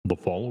The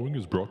following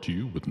is brought to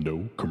you with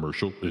no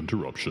commercial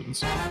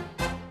interruptions.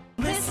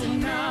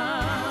 Listen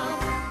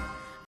up.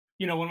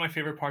 You know, one of my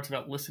favorite parts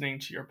about listening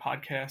to your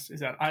podcast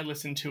is that I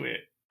listen to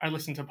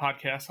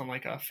podcasts on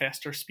like a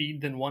faster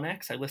speed than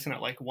 1x. I listen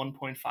at like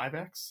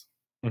 1.5x.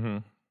 Mm-hmm.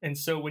 And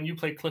so when you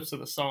play clips of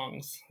the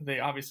songs, they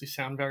obviously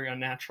sound very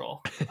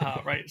unnatural,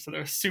 right? So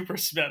they're super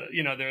sped,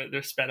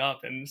 they're sped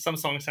up, and some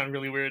songs sound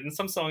really weird, and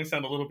some songs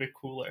sound a little bit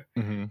cooler.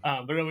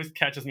 Mm-hmm. But it always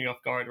catches me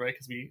off guard, right?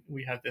 Because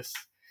we have this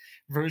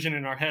version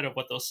in our head of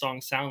what those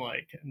songs sound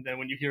like, and then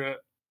when you hear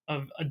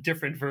a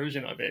different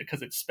version of it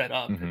because it's sped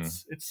up, Mm-hmm.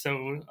 it's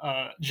so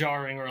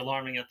jarring or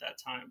alarming at that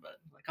time. But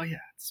like, oh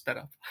yeah, it's sped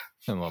up.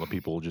 And a lot of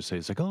people will just say,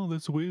 it's like, oh,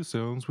 that's the way it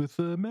sounds with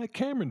Matt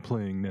Cameron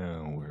playing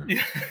now. Or...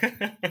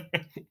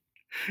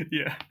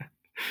 yeah,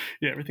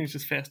 everything's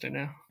just faster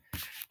now.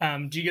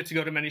 Do you get to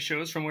go to many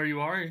shows from where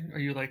you are? Are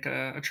you like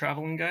a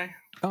traveling guy?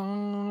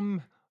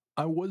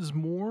 I was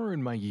more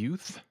in my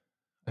youth,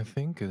 I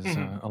think, as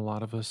a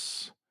lot of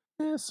us,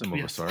 some of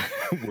us are,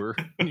 were,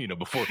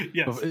 before,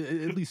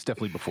 at least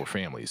definitely before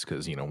families,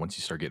 because, once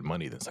you start getting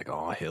money, then it's like,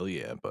 oh, hell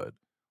yeah, but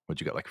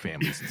once you got like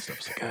families and stuff,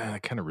 it's like, I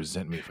kind of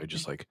resent me if I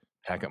just like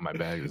pack up my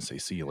bag and say,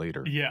 see you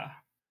later. Yeah,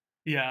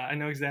 I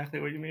know exactly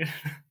what you mean.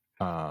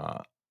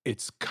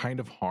 It's kind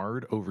of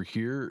hard over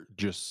here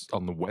just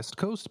on the West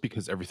Coast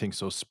because everything's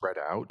so spread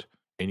out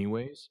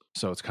anyways.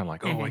 So it's kind of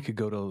like, I could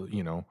go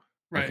to,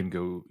 I can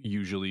go,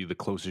 usually the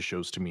closest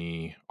shows to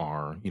me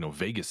are,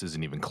 Vegas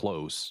isn't even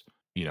close.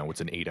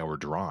 It's an 8-hour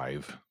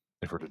drive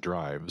for to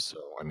drive. So,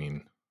 I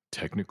mean,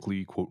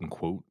 technically, quote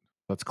unquote,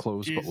 that's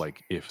close. Jeez. But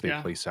like if they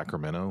play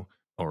Sacramento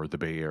or the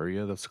Bay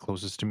Area, that's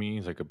closest to me.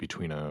 It's like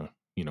between a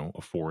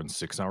 4 and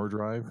 6 hour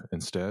drive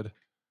instead.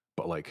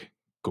 But like,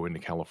 going to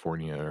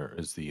California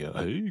is the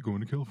hey, going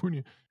to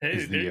California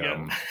is the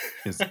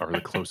are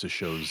the closest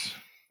shows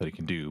that it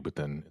can do. But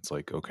then it's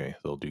like, okay,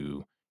 they'll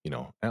do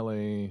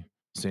LA,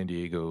 San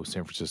Diego,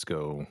 San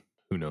Francisco,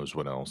 who knows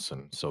what else.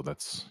 And so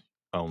that's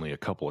only a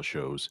couple of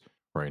shows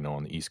right now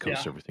on the East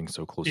Coast. Everything's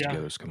so close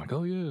together. It's kind of like,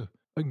 oh yeah,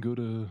 I can go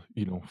to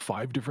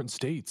 5 different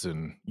states,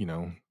 and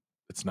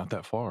it's not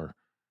that far.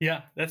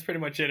 Yeah, that's pretty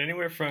much it.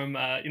 Anywhere from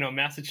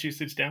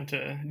Massachusetts down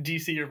to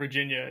DC or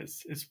Virginia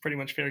is pretty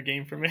much fair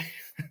game for me.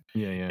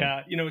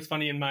 Yeah. It's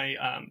funny, in my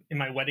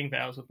wedding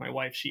vows with my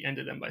wife, she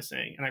ended them by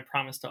saying, "And I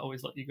promise to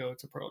always let you go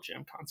to Pearl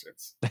Jam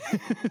concerts."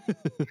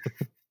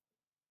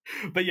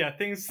 But yeah,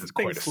 things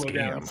slow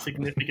down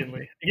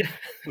significantly. Yeah,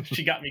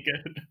 she got me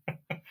good.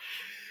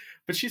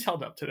 But she's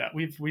held up to that.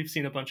 We've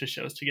seen a bunch of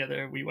shows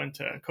together. We went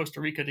to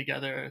Costa Rica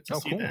together to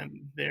see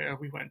them there.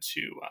 We went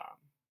to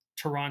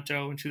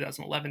Toronto in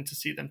 2011 to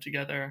see them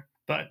together.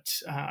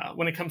 But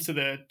when it comes to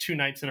the 2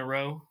 nights in a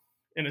row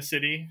in a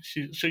city,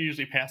 she'll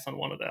usually pass on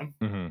one of them.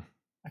 Mm-hmm.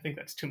 I think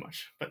that's too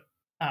much. But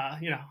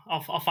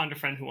I'll find a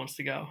friend who wants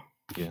to go.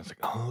 Yeah, it's like,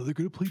 oh, they're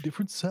gonna play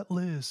different set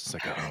lists.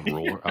 It's like,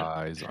 roll our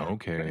eyes.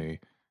 Okay.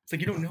 It's like,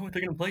 you don't know what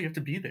they're gonna play. You have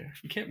to be there.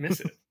 You can't miss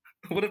it.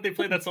 What if they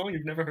play that song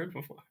you've never heard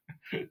before?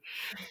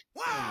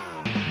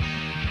 Wow.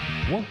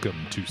 Welcome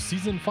to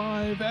Season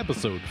 5,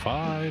 Episode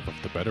 5 of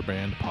the Better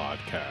Band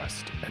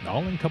Podcast, an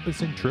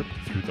all-encompassing trip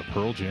through the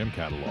Pearl Jam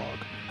catalog.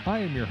 I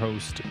am your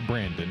host,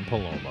 Brandon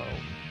Palomo.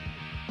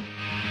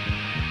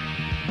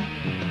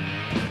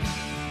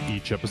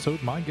 Each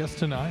episode, my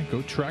guest and I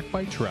go track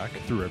by track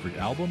through every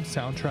album,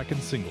 soundtrack,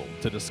 and single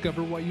to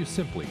discover why you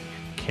simply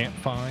can't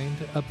find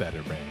a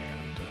better band.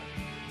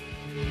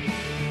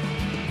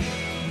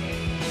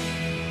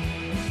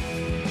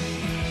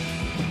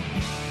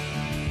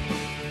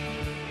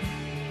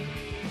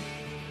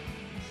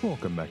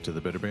 Welcome back to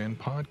the Better Band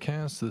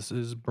Podcast. This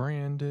is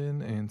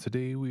Brandon, and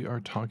today we are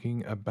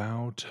talking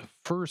about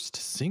first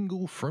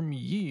single from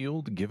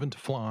Yield, Given to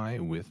Fly,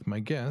 with my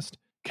guest,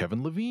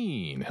 Kevin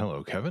Levine.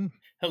 Hello, Kevin.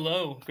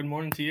 Hello. Good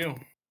morning to you.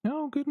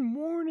 Oh, good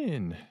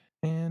morning.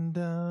 And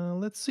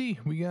let's see,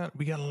 we got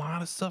a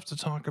lot of stuff to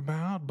talk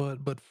about,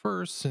 but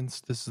first, since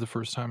this is the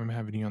first time I'm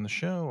having you on the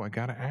show, I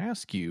gotta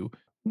ask you,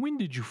 when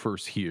did you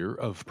first hear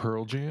of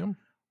Pearl Jam?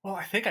 Well,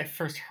 I think I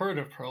first heard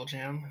of Pearl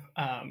Jam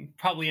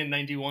probably in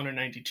 91 or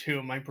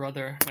 92. My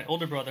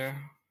older brother,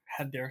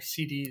 had their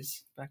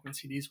CDs back when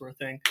CDs were a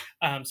thing.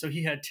 So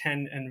he had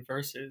 10 and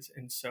verses,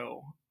 and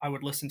so I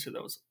would listen to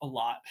those a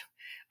lot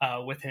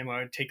with him.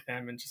 I would take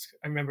them and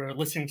I remember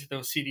listening to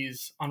those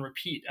CDs on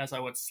repeat as I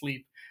would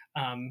sleep,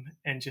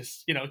 and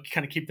just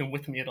kind of keep them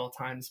with me at all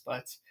times.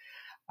 But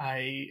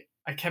I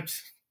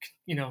kept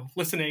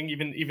listening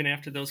even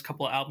after those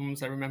couple of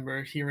albums. I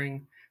remember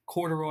hearing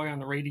Corduroy on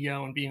the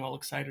radio and being all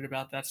excited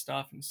about that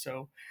stuff. And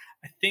so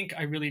I think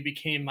I really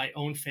became my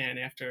own fan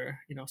after,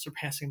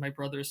 surpassing my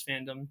brother's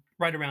fandom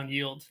right around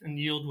Yield. And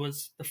Yield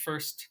was the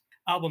first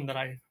album that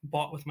I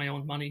bought with my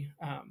own money,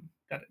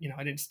 that,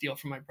 I didn't steal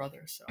from my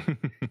brother. So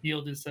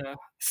Yield is a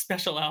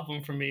special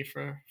album for me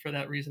for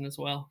that reason as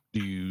well.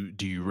 Do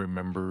you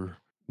remember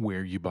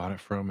where you bought it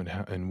from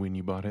and when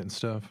you bought it and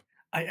stuff?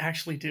 I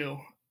actually do.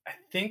 I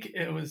think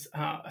it was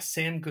a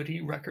Sam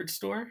Goody record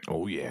store.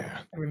 Oh yeah,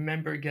 I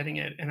remember getting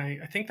it, and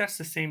I think that's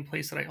the same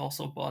place that I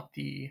also bought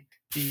the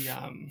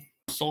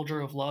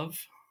Soldier of Love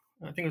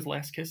I think it was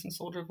Last Kiss and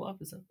Soldier of Love.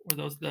 Were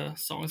those the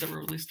songs that were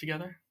released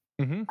together?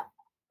 Mm-hmm.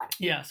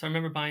 Yeah, so I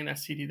remember buying that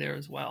CD there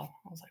as well.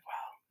 I was like, wow,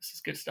 this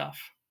is good stuff.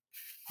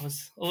 I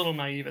was a little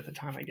naive at the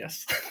time, I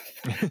guess,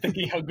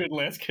 thinking how good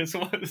Last Kiss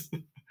was.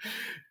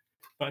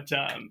 But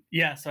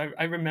yeah, so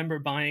I remember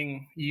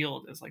buying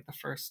Yield as like the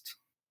first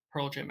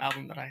Pearl Jam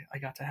album that I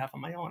got to have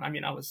on my own. I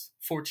mean, I was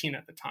 14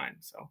 at the time,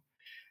 so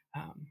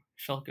it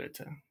felt good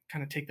to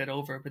kind of take that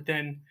over. But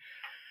then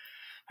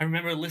I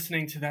remember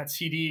listening to that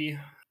CD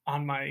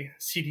on my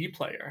CD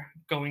player,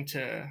 going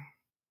to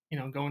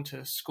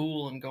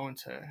school and going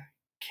to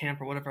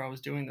camp or whatever I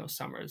was doing those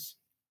summers,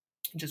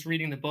 just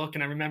reading the book.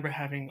 And I remember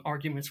having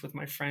arguments with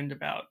my friend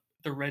about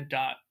the Red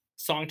Dot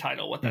song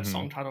title, what that Mm-hmm.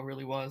 song title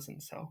really was.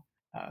 And so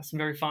some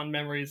very fond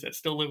memories that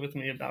still live with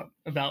me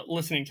about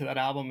listening to that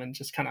album and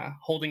just kind of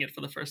holding it for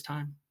the first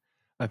time.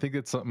 I think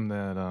it's something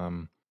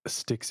that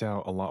sticks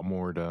out a lot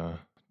more to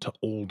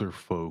older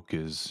folk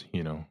is,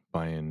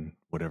 buying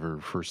whatever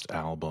first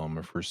album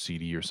or first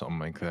CD or something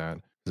like that.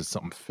 It's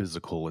something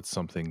physical. It's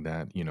something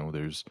that,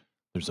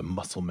 there's a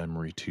muscle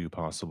memory to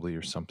possibly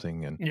or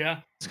something. And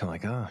Yeah. it's kind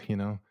of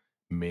like,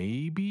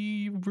 maybe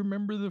you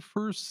remember the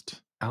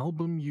first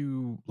album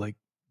you like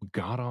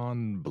got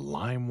on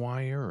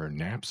LimeWire or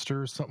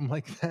Napster or something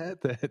like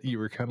that you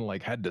were kind of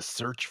like had to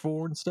search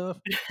for and stuff.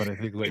 But I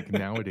think like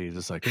nowadays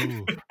it's like,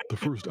 oh, the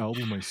first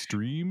album I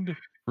streamed,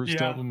 first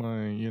Yeah. album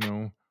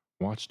I,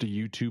 watched a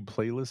YouTube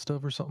playlist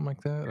of or something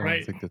like that. I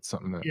Right. think that's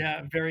something that,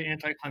 Yeah. Very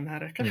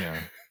anticlimactic. yeah,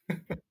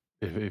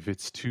 if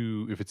it's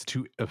too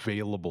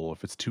available,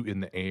 if it's too in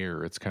the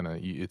air, it's kind of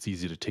it's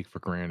easy to take for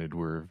granted.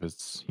 Where if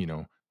it's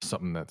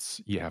something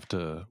that's you have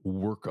to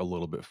work a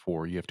little bit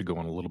for, you have to go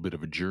on a little bit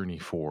of a journey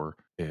for,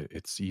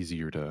 it's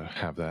easier to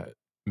have that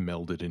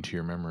melded into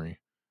your memory.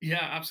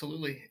 Yeah,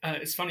 absolutely.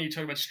 It's funny you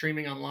talk about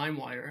streaming on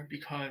LimeWire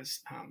because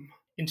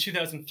in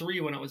 2003,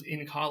 when I was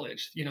in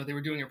college, they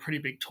were doing a pretty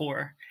big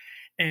tour,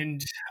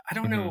 and I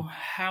don't know Hmm.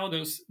 how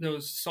those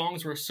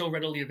songs were so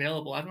readily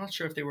available. I'm not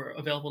sure if they were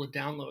available to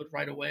download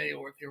right away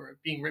or if they were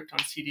being ripped on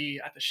CD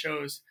at the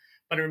shows.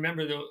 But I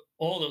remember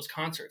all those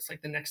concerts,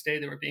 like the next day,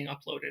 they were being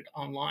uploaded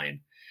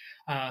online,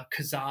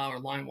 Kazaa or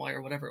LimeWire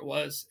or whatever it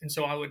was. And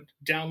so I would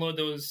download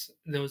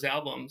those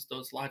albums,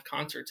 those live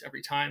concerts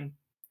every time.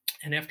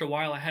 And after a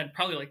while, I had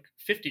probably like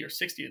 50 or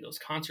 60 of those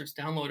concerts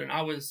downloaded, and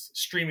I was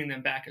streaming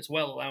them back as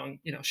well, allowing,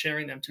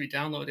 sharing them to be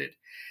downloaded.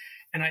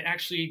 And I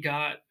actually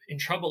got in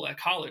trouble at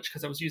college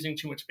because I was using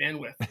too much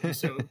bandwidth. And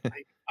so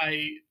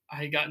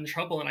I got in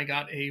trouble and I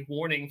got a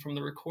warning from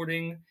the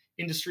Recording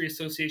Industry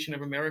Association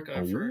of America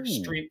Oh.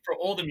 for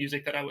all the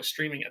music that I was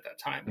streaming at that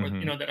time, or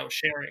Hmm. that I was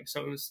sharing.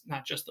 So it was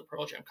not just the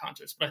Pearl Jam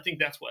concerts, but I think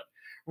that's what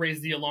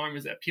raised the alarm,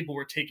 is that people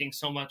were taking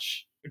so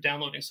much, or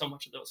downloading so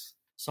much of those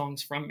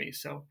songs from me.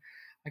 So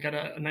I got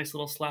a nice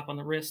little slap on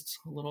the wrist,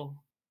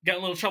 got in a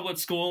little trouble at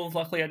school.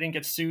 Luckily, I didn't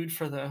get sued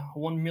for the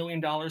 $1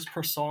 million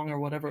per song or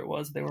whatever it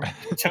was they were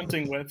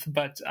attempting with,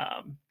 but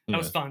that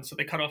was Yeah. fun. So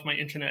they cut off my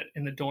internet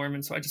in the dorm,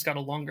 and so I just got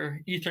a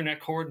longer Ethernet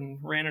cord and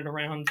ran it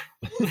around,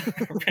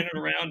 ran it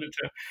around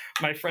into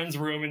my friend's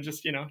room, and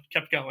just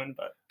kept going.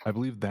 But I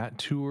believe that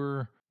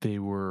tour, they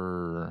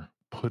were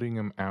putting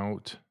them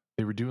out.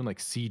 They were doing like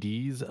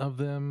CDs of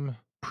them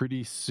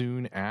pretty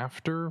soon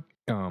after.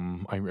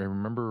 I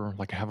remember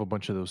like I have a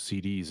bunch of those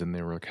CDs, and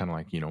they were kind of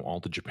like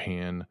all the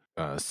Japan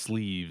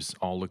sleeves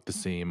all look the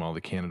same, all the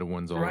Canada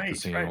ones all look the right,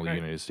 same, right, all the right,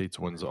 United States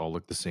ones all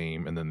look the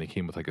same, and then they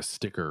came with like a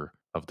sticker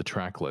of the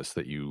track list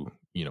that you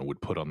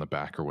would put on the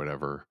back or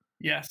whatever.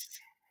 yes,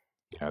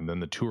 Yeah, and then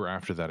the tour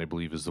after that, I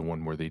believe, is the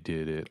one where they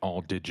did it all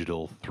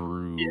digital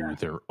through yeah.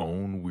 their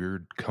own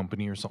weird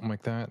company or something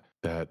like that,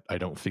 that I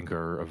don't think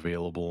are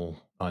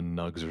available on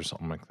Nugs or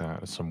something like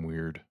that. It's some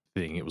weird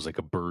thing. It was like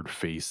a bird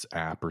face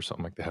app or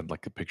something like that. Had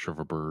like a picture of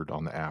a bird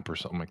on the app or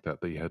something like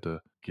that that you had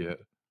to get.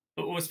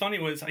 But what was funny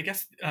was, I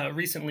guess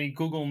recently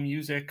Google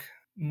Music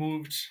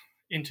moved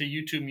into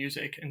YouTube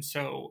Music, and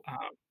so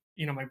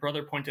my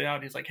brother pointed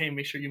out, he's like, "Hey,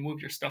 make sure you move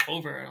your stuff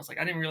over." And I was like,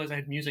 "I didn't realize I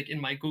had music in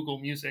my Google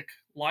Music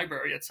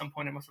library. At some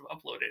point, I must have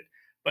uploaded."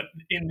 But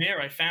in there,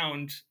 I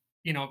found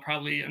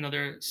probably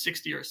another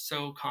 60 or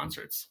so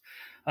concerts,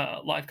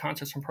 live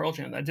concerts from Pearl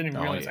Jam that I didn't even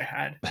Oh realize I yeah.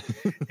 had.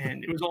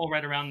 And it was all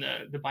right around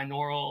the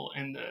binaural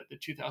and the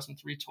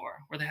 2003 tour,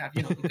 where they have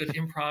the good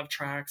improv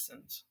tracks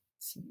and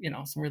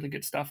some really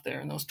good stuff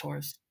there in those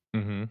tours.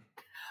 Hmm.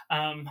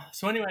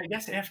 So anyway, I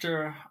guess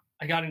after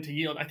I got into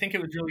Yield, I think it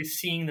was really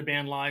seeing the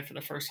band live for the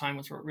first time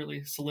was what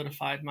really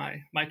solidified my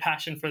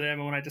passion for them.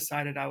 And when I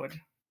decided I would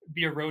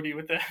be a roadie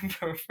with them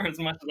for as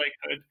much as I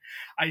could,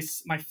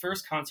 my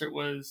first concert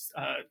was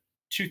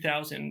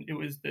 2000. It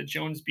was the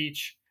Jones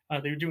Beach.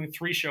 They were doing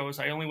 3 shows.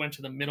 I only went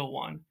to the middle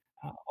one.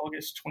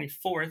 August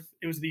 24th.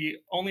 It was the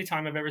only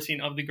time I've ever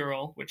seen Of the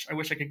Girl, which I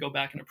wish I could go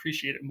back and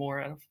appreciate it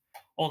more out of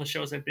all the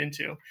shows I've been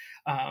to.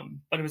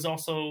 But it was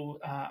also,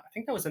 I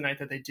think that was the night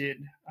that they did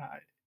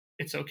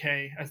It's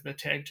Okay as the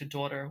tag to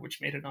Daughter,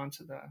 which made it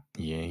onto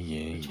Yeah, yeah,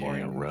 the yeah.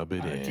 touring Rub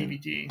it in.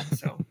 DVD.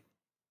 So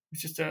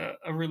It's just a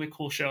really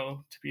cool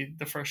show to be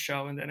the first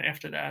show, and then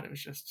after that, it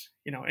was just,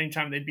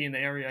 anytime they'd be in the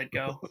area, I'd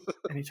go.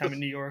 Anytime in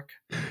New York,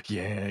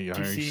 Yeah, I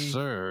DC.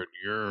 said,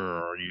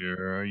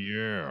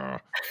 yeah.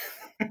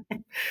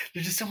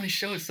 There's just so many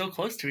shows so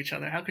close to each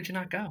other. How could you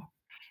not go?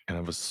 Kind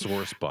of a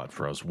sore spot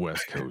for us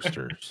West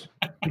Coasters.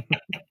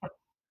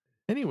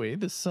 Anyway,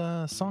 this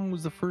song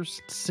was the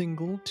first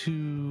single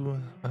to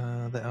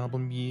the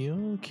album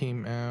Yield.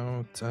 Came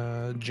out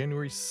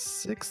January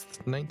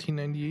 6th,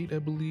 1998, I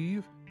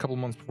believe. A couple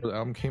months before the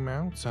album came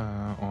out.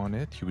 On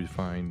it, you would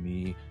find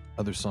the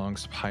other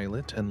songs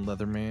Pilot and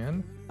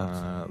Leatherman.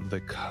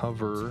 The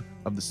cover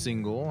of the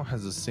single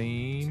has the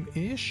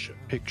same-ish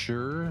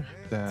picture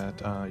that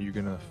you're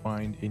going to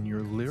find in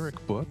your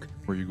lyric book,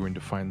 where you're going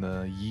to find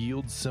the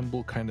yield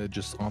symbol kind of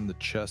just on the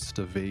chest,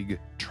 a vague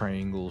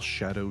triangle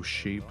shadow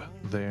shape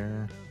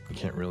there. You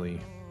can't really,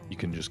 you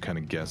can just kind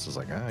of guess. It's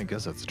like, I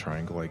guess that's a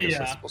triangle. I guess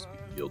that's supposed to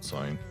be a yield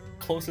sign.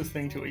 Closest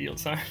thing to a yield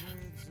sign.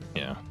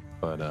 Yeah.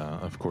 But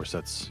of course,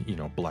 that's,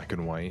 black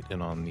and white,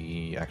 and on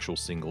the actual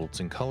single, it's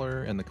in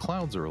color, and the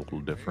clouds are a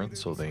little different,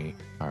 so they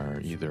are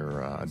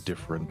either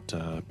different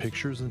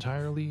pictures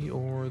entirely,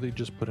 or they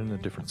just put in a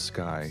different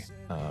sky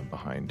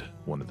behind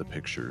one of the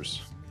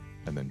pictures,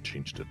 and then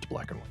changed it to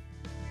black and white.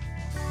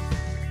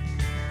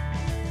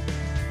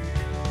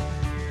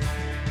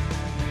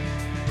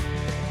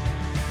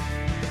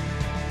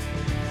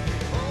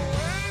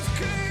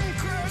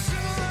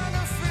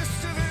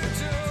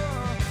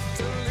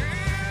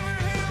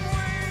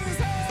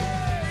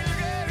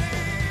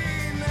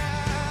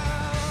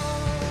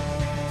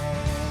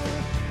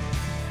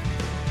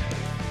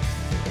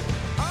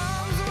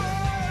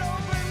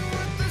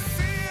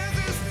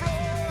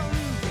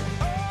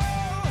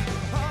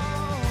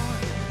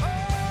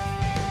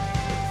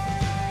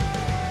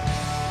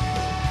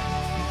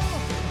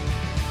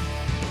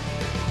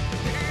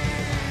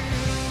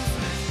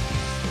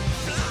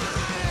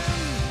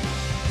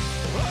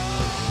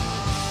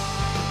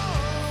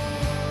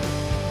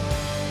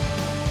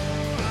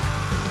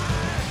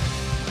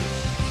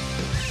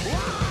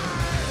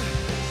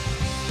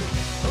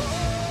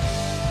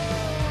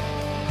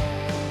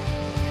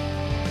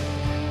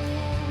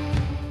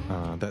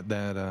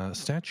 That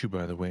statue,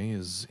 by the way,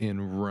 is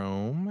in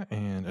Rome,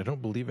 and I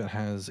don't believe it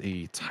has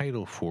a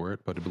title for it,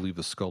 but I believe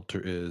the sculptor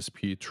is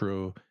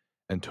Pietro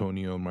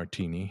Antonio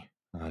Martini.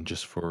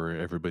 Just for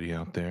everybody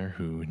out there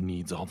who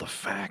needs all the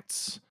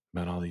facts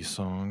about all these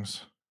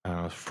songs.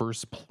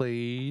 First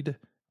played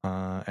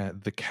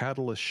at the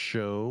Catalyst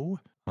Show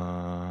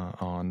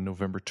on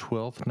November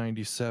 12th,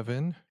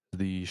 97.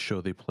 The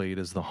show they played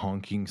is the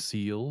Honking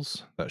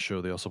Seals. That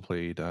show they also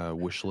played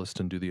Wishlist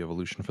and Do the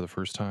Evolution for the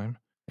first time.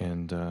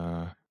 And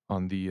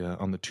on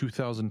the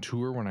 2000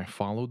 tour, when I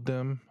followed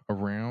them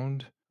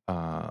around,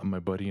 my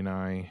buddy and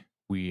I,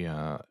 we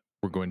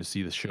were going to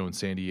see the show in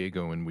San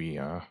Diego, and we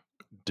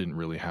didn't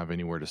really have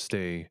anywhere to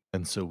stay,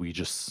 and so we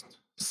just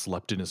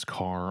slept in his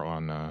car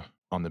on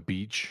the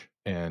beach.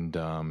 And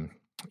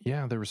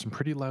yeah, there were some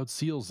pretty loud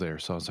seals there,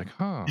 so I was like,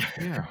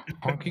 yeah,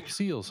 honking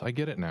seals, I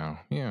get it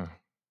now.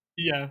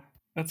 Yeah,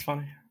 that's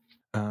funny.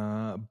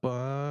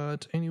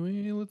 But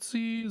anyway, let's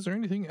see. Is there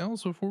anything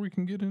else before we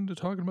can get into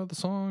talking about the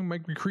song?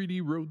 Mike McCready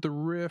wrote the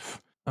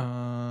riff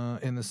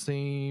in the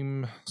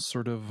same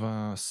sort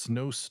of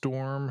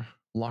snowstorm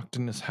locked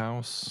in his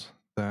house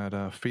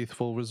that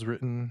Faithful was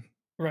written.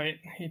 Right.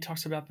 He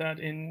talks about that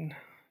in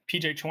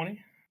PJ20.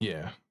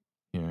 Yeah.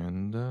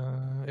 And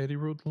Eddie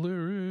wrote the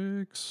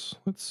lyrics.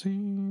 Let's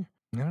see.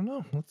 I don't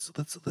know.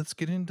 Let's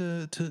get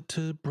into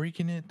to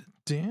breaking it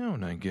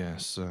down, I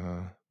guess,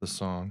 the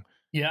song.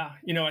 Yeah,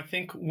 I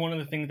think one of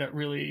the things that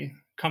really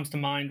comes to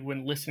mind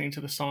when listening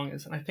to the song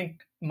is, and I think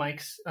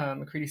Mike's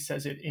McCready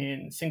says it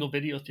in Single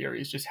Video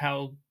Theory, is just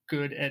how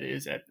good Ed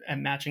is at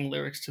matching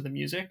lyrics to the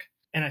music.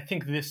 And I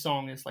think this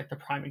song is like the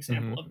prime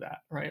example of that,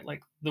 right?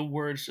 Like the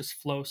words just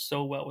flow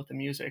so well with the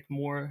music,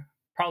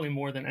 probably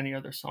more than any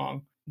other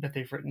song that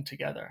they've written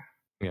together.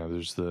 Yeah,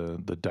 there's the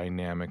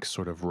dynamic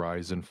sort of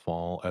rise and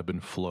fall, ebb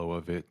and flow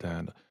of it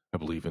that I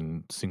believe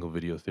in Single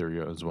Video Theory,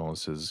 as well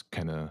as his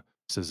kind of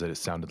says that it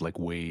sounded like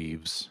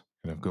waves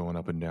kind of going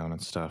up and down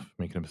and stuff,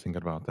 making him think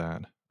about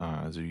that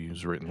as he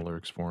was writing the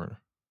lyrics for it.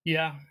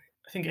 Yeah,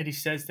 I think Eddie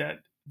says that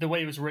the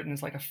way it was written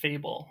is like a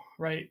fable,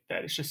 right?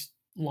 That it's just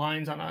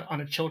lines on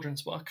a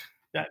children's book,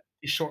 that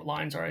these short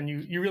lines are, and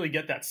you really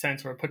get that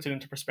sense, or it puts it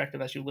into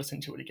perspective as you listen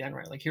to it again,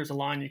 right? Like here's a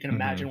line, you can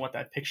imagine what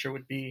that picture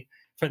would be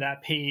for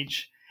that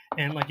page.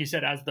 And like you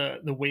said, as the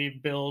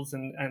wave builds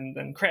and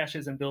then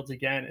crashes and builds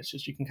again, it's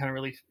just, you can kind of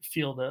really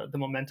feel the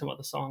momentum of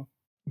the song.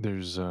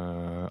 There's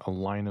a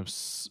line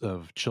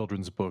of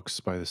children's books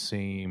by the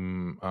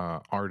same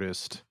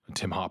artist.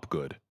 Tim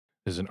Hopgood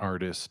is an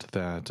artist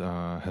that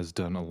has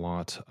done a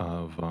lot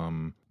of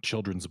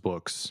children's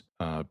books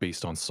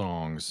based on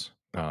songs.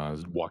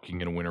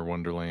 Walking in a Winter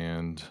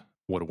Wonderland,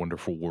 What a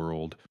Wonderful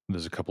World.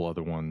 There's a couple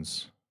other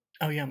ones.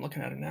 Oh yeah, I'm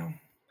looking at it now.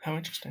 How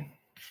interesting.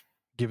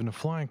 Given a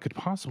Fly could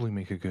possibly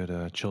make a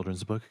good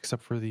children's book,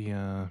 except for the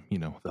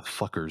the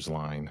fuckers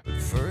line.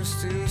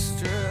 First he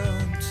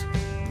stripped,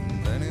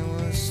 Then he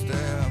was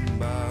stabbed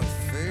by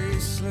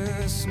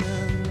faceless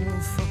men,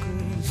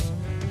 motherfuckers.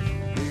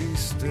 He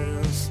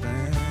still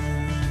stands.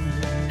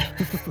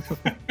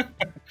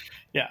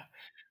 Yeah.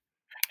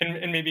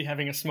 And maybe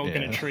having a smoke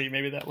in a Yeah. tree,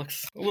 maybe that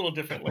looks a little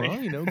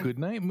differently. Well,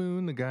 Goodnight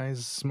Moon, the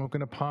guy's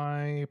smoking a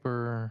pipe,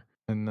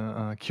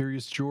 and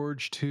Curious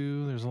George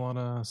too. There's a lot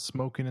of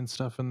smoking and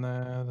stuff in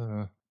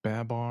that.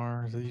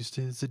 Babar,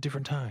 it's at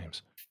different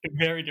times.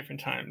 Very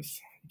different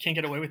times. You can't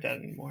get away with that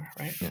anymore,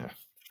 right? Yeah.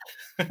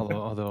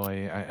 although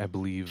I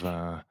believe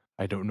I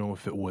don't know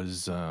if it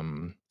was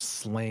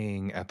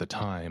slang at the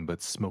time,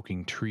 but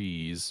smoking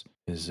trees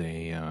is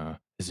a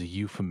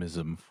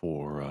euphemism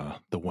for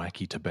the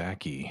wacky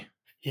tobacco,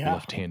 Yeah.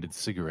 left-handed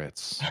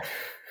cigarettes.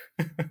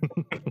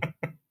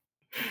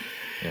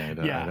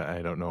 And Yeah.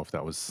 I don't know if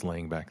that was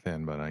slang back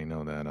then, but I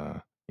know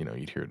that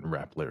you'd hear it in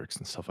rap lyrics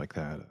and stuff like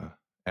that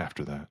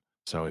after that.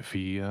 So if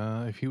he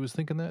was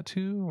thinking that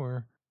too,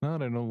 or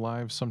not, I know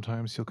live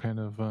sometimes he'll kind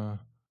of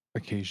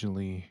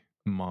occasionally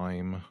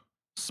mime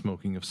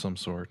smoking of some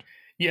sort.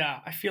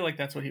 Yeah, I feel like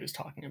that's what he was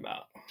talking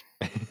about.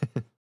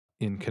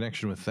 In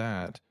connection with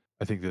that,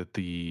 I think that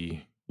the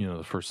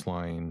first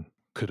line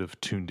could have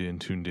tuned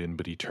in,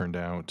 but he turned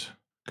out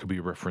could be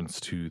a reference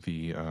to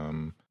the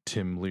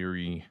Tim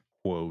Leary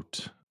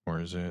quote, or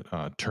is it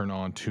turn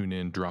on, tune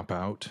in, drop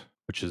out,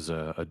 which is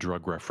a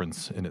drug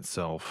reference in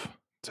itself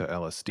to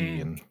LSD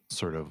and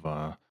sort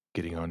of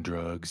getting on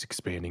drugs,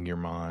 expanding your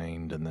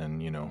mind, and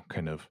then,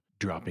 kind of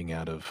dropping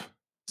out of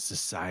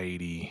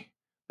society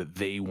that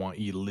they want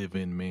you to live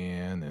in,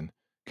 man, and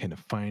kind of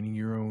finding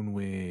your own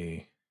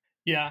way.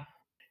 Yeah.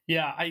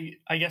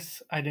 I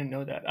guess I didn't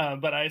know that,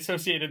 but I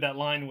associated that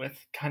line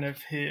with kind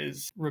of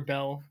his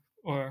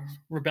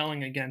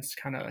rebelling against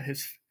kind of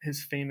his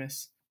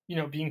famous,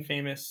 being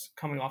famous,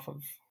 coming off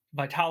of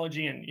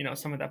Vitology and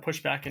some of that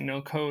pushback and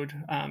no code.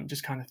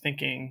 Just kind of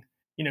thinking,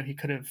 he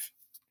could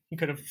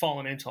have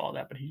fallen into all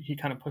that, but he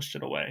kind of pushed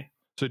it away.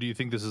 So, do you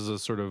think this is a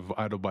sort of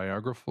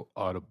autobiographical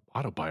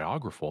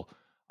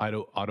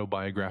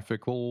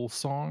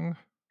song?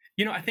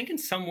 I think in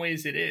some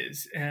ways it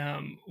is.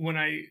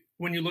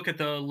 When you look at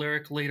the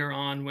lyric later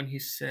on, when he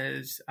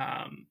says,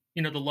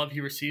 the love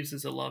he receives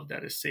is a love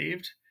that is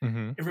saved,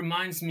 it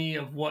reminds me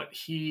of what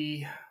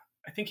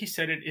I think he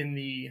said it in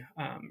the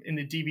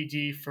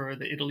DVD for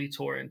the Italy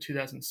tour in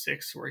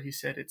 2006, where he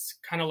said it's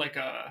kind of like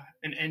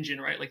an engine,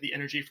 right? Like the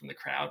energy from the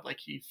crowd, like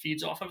he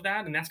feeds off of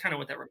that, and that's kind of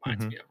what that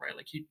reminds me of, right?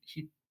 Like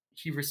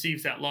he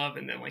receives that love,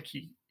 and then like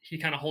he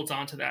kind of holds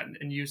on to that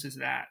and uses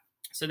that.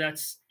 So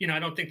that's, I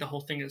don't think the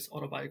whole thing is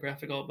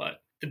autobiographical,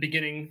 but the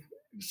beginning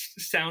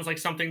sounds like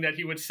something that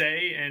he would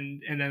say,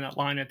 and then that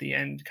line at the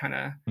end kind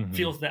of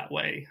feels that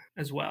way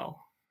as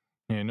well.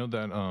 Yeah, I know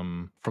that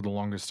for the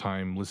longest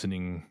time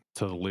listening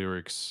to the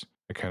lyrics,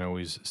 it kind of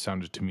always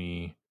sounded to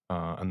me,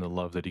 and the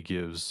love that he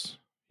just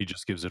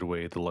gives it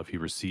away. The love he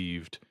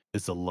received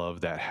is the love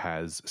that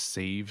has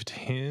saved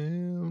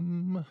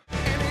him.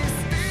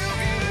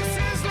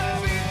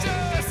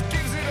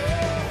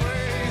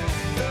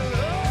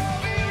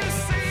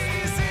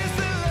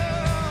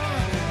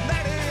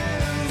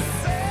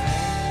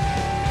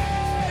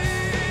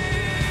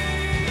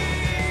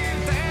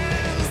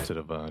 Instead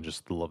of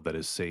just the love that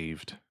is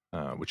saved,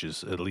 which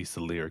is at least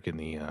the lyric in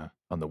the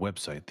on the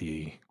website,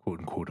 the quote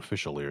unquote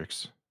official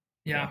lyrics.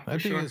 Yeah, I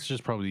think it's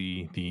just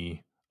probably the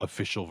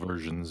official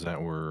versions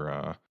that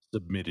were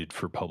submitted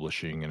for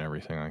publishing and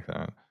everything like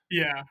that.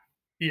 Yeah,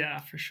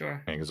 for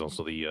sure. And because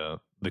also the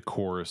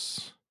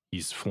chorus,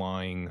 he's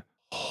flying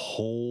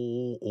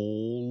whole,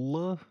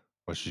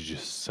 which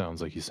just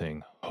sounds like he's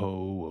saying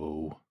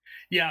ho.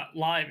 Yeah,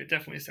 live it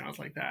definitely sounds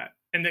like that.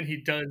 And then he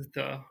does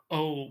the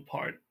 "oh"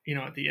 part,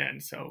 at the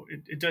end. So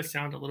it does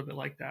sound a little bit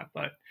like that.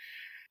 But,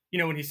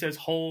 when he says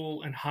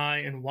whole and high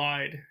and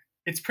wide,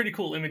 it's pretty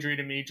cool imagery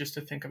to me just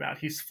to think about.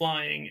 He's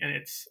flying, and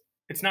it's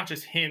not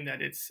just him,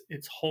 that it's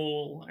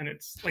whole, and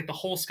it's like the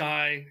whole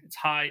sky. It's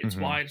high, it's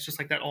wide. It's just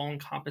like that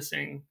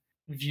all-encompassing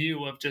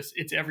view of just,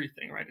 it's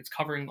everything, right? It's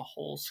covering the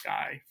whole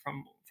sky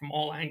from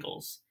all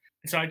angles.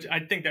 And so I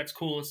think that's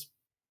cool,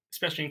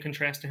 especially in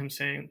contrast to him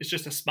saying it's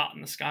just a spot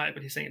in the sky,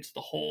 but he's saying it's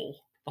the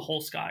whole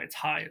sky. It's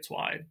high, it's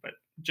wide, but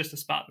just a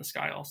spot in the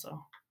sky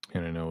also.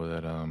 And I know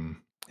that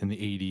in the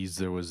 80s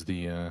there was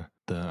the I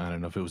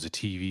don't know if it was a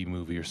TV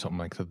movie or something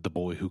like that, The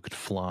Boy Who Could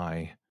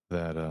Fly,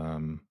 that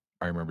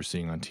I remember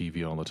seeing on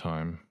TV all the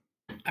time.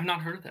 I've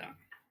not heard of that.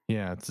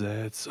 Yeah,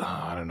 it's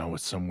I don't know,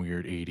 it's some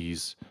weird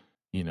 80s,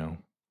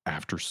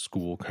 after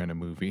school kind of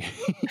movie.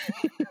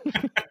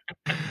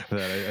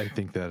 That I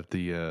think that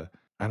I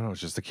don't know,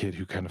 it's just a kid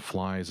who kind of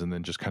flies, and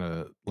then just kind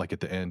of like at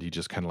the end, he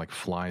just kind of like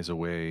flies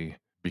away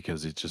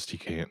because he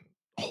can't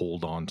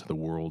hold on to the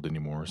world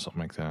anymore or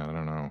something like that. I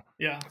don't know.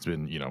 Yeah. It's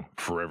been,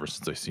 forever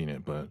since I've seen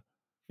it, but.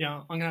 Yeah,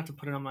 I'm going to have to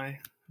put it on my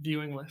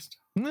viewing list.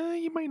 Nah,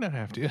 you might not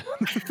have to.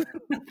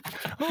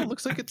 Oh, it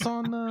looks like it's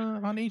on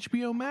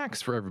HBO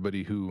Max for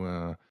everybody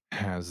who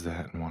has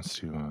that and wants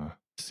to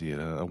see it.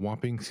 A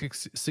whopping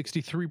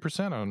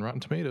 63% on Rotten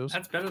Tomatoes.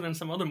 That's better than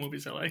some other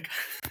movies I like.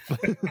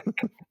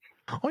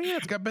 Oh yeah,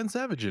 it's got Ben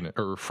Savage in it,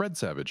 or Fred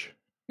Savage.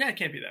 Yeah, it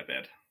can't be that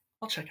bad.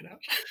 I'll check it out.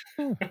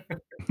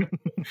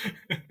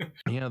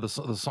 Yeah, the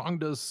song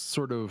does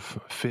sort of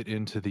fit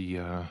into the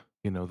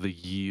the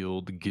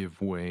yield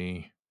give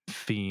way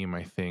theme.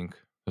 I think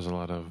there's a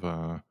lot of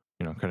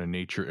kind of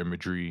nature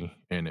imagery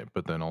in it,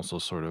 but then also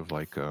sort of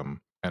like I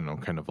don't know,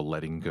 kind of a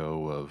letting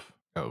go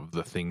of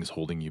the things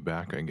holding you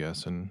back, I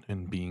guess,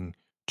 and being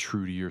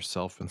true to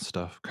yourself and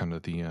stuff. Kind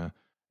of the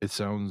it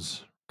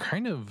sounds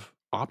kind of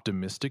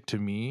optimistic to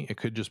me. It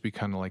could just be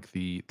kind of like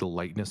the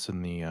lightness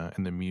in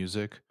the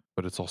music,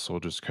 but it's also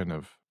just kind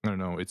of, I don't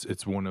know,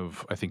 it's one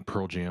of, I think,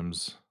 Pearl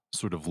Jam's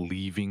sort of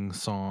leaving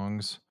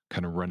songs,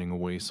 kind of running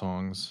away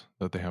songs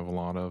that they have a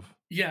lot of.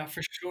 Yeah,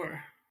 for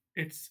sure.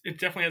 It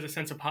definitely has a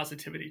sense of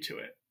positivity to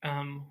it,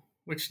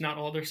 which not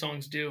all their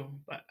songs do.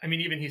 But I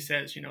mean, even he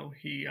says, he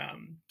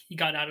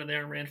got out of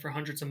there and ran for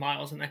hundreds of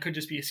miles, and that could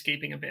just be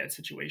escaping a bad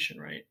situation,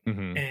 right?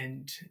 Mm-hmm.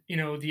 And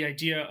the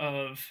idea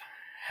of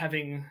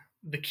having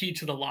the key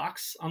to the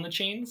locks on the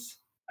chains,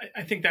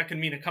 I think that can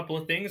mean a couple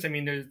of things. I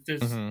mean, there's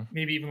Mm-hmm.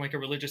 maybe even like a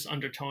religious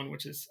undertone,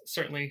 which is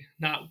certainly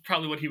not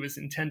probably what he was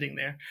intending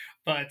there.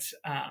 But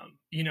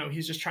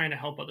he's just trying to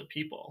help other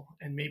people,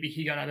 and maybe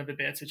he got out of a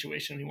bad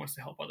situation. And he wants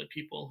to help other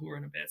people who are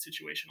in a bad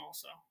situation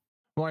also.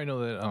 Well, I know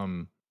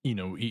that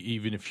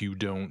even if you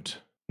don't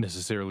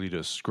necessarily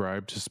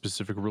describe to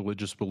specific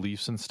religious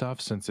beliefs and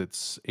stuff, since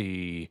it's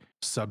a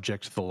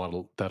subject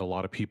that a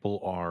lot of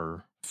people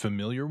are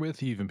familiar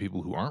with, even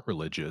people who aren't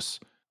religious,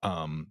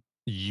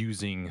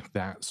 using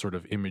that sort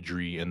of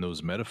imagery and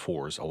those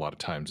metaphors a lot of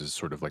times is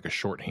sort of like a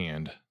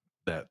shorthand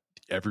that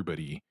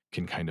everybody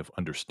can kind of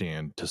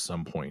understand to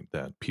some point,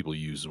 that people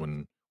use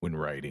when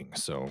writing.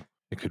 So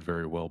it could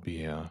very well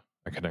be a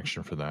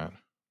connection for that.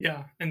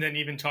 Yeah, and then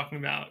even talking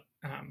about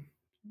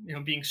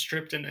being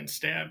stripped and then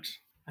stabbed.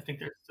 I think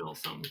there's still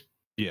some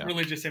Yeah.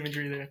 religious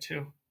imagery there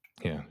too.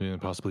 Yeah,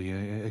 possibly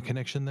a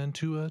connection then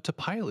to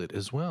Pilot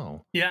as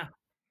well. Yeah,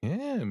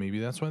 Yeah, maybe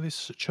that's why they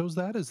chose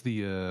that as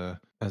the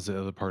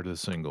other part of the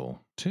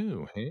single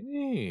too.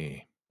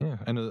 Hey, yeah,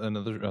 and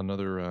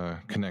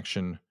another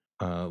connection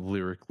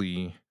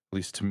lyrically, at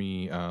least to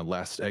me.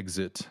 Last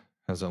Exit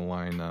has a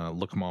line,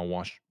 "Look, Ma,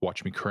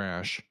 watch me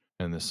crash."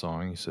 In this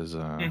song, he says,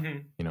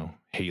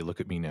 "Hey, look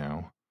at me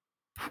now."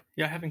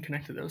 Yeah, I haven't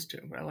connected those two,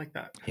 but I like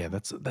that. Yeah,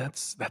 that's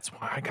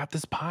why I got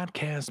this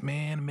podcast,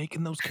 man,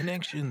 making those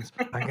connections.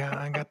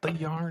 I got the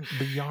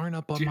yarn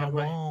up on my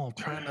wall,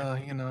 trying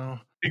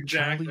to,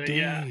 exactly, Charlie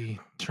Day,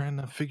 trying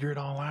to figure it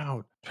all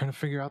out, trying to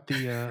figure out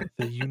the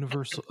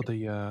universal,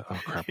 oh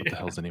crap, what the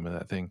hell's the name of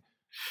that thing?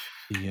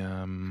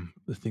 The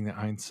thing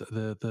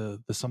that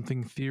the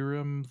something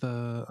theorem,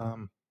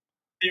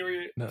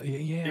 theory. no,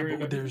 yeah, Theory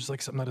but of there's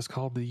like something that is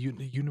called the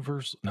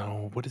universe.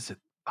 No, what is it?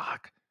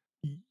 Fuck.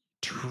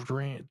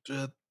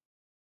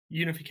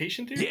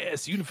 Unification theory?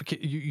 Yes,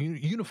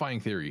 unifying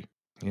theory.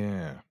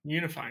 Yeah.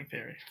 Unifying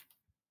theory.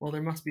 Well,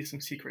 there must be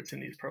some secrets in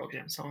these Pearl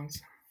Jam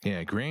songs.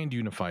 Yeah, grand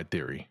unified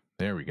theory.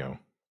 There we go.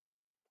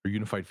 Or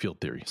unified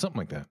field theory, something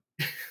like that.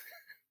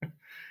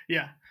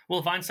 Yeah. Well,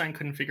 if Einstein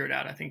couldn't figure it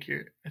out, I think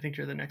you're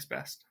the next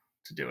best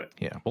to do it.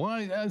 Yeah. Well,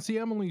 I see.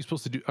 I'm only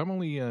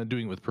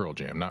doing it with Pearl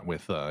Jam, not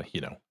with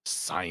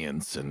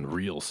science and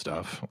real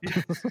stuff. You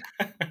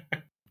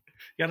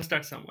got to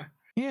start somewhere.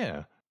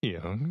 Yeah.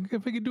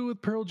 If I could do it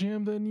with Pearl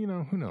Jam, then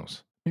who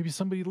knows? Maybe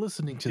somebody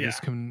listening to this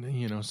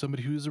can,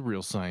 somebody who's a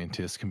real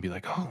scientist can be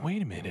like, oh,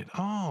 wait a minute.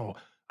 Oh,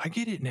 I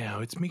get it now.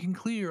 It's making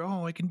clear.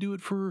 Oh, I can do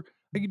it for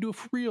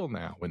real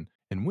now and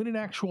win an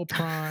actual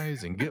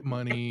prize and get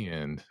money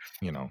and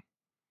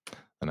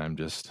and I'm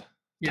just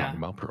talking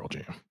about Pearl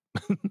Jam.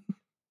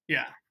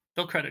 Yeah,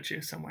 they'll credit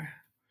you somewhere.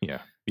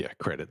 Yeah,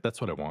 credit.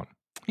 That's what I want.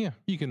 Yeah,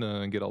 you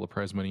can get all the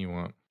prize money you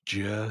want.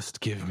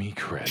 Just give me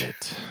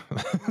credit.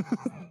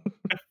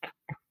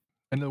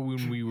 I know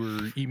when we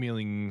were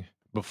emailing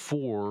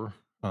before,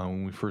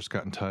 when we first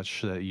got in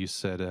touch, that you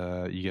said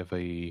you have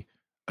a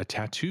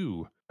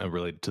tattoo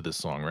related to this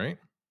song, right?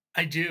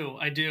 I do,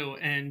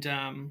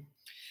 and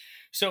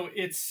so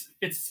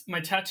it's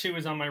my tattoo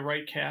is on my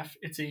right calf.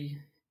 It's a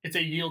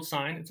yield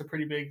sign. It's a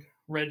pretty big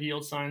red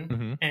yield sign,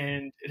 Mm-hmm.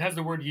 and it has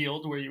the word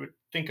yield where you would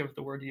think of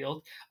the word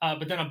yield.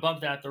 But then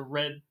above that, the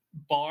red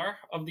bar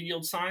of the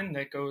yield sign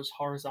that goes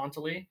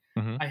horizontally,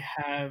 Mm-hmm. I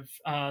have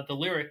the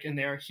lyric in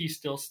there, "He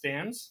still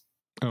stands."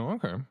 Oh,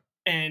 okay.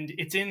 And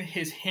it's in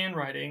his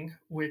handwriting,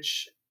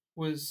 which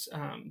was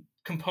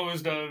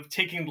composed of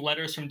taking the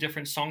letters from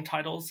different song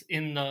titles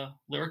in the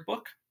lyric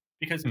book,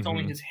 because it's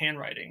only his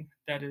handwriting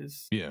that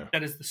is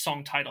the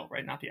song title,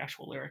 right? Not the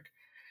actual lyric.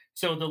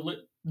 So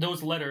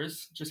those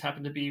letters just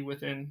happen to be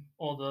within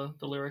all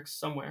the lyrics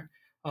somewhere,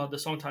 the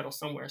song title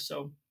somewhere.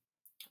 So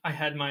I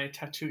had my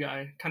tattoo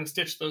guy kind of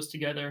stitch those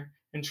together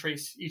and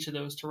trace each of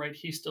those to write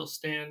 "He still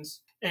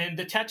stands." And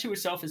the tattoo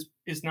itself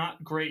is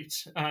not great.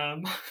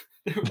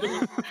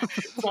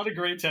 It's not a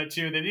great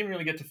tattoo. They didn't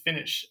really get to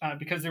finish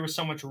because there was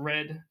so much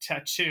red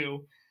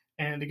tattoo,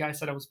 and the guy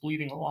said I was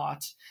bleeding a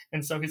lot.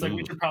 And so he's like,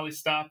 we should probably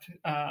stop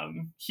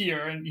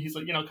here. And he's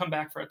like, come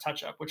back for a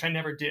touch up, which I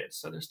never did.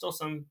 So there's still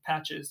some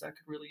patches that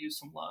could really use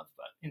some love.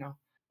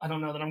 But I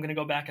don't know that I'm going to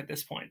go back at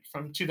this point,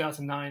 from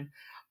 2009.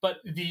 But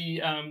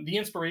the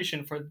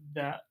inspiration for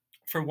that,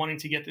 for wanting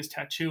to get this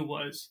tattoo,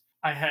 was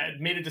I had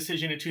made a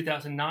decision in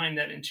 2009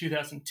 that in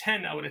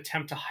 2010 I would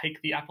attempt to hike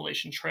the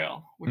Appalachian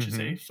Trail, which is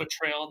a foot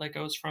trail that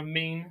goes from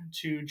Maine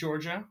to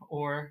Georgia,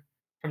 or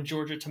from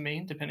Georgia to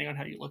Maine, depending on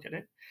how you look at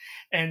it.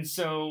 And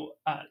so,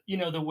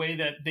 the way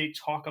that they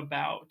talk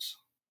about,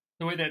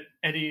 the way that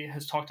Eddie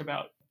has talked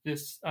about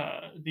this,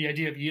 the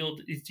idea of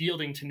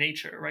yielding to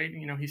nature, right?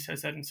 He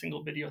says that in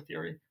single video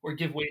theory, or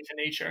give way to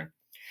nature.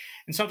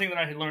 And something that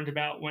I had learned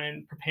about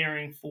when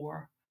preparing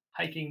for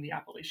hiking the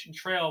Appalachian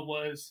Trail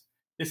was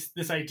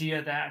this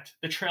idea that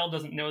the trail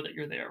doesn't know that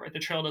you're there, right? The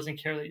trail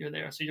doesn't care that you're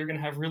there. So you're going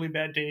to have really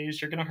bad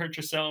days. You're going to hurt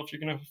yourself.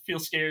 You're going to feel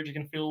scared. You're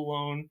going to feel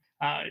alone.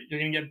 You're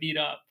going to get beat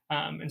up.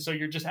 And so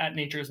you're just at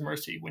nature's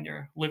mercy when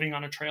you're living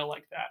on a trail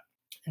like that.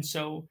 And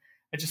so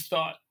I just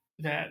thought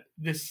that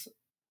this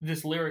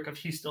lyric of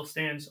 "He Still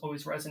Stands"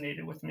 always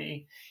resonated with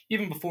me,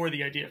 even before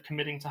the idea of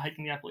committing to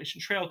hiking the Appalachian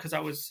Trail, because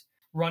I was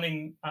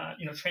running,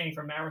 training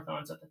for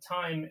marathons at the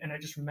time. And I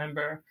just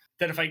remember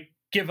that if I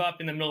give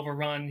up in the middle of a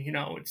run,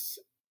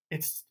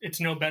 it's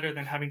no better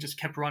than having just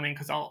kept running,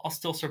 because I'll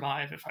still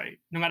survive.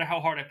 No matter how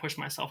hard I push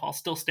myself, I'll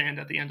still stand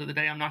at the end of the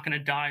day. I'm not going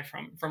to die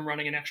from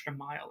running an extra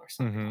mile or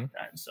something like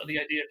that. And so the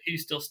idea of "He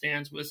Still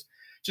Stands" was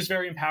just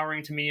very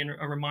empowering to me, and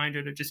a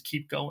reminder to just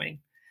keep going.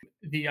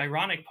 The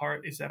ironic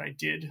part is that I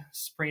did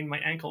sprain my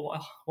ankle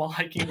while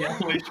hiking the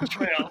Appalachian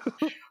Trail,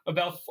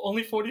 about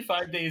only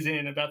 45 days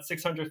in, about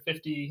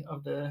 650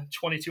 of the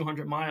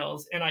 2,200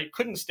 miles, and I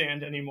couldn't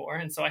stand anymore.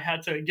 And so I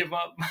had to give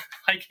up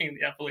hiking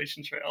the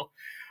Appalachian Trail.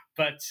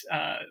 But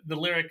the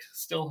lyric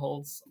still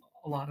holds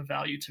a lot of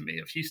value to me,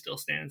 of "He Still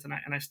Stands," and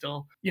I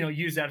still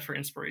use that for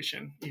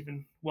inspiration,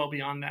 even well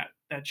beyond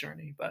that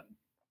journey. But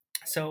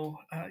so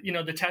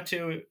the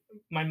tattoo,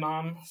 my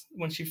mom,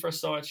 when she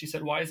first saw it, she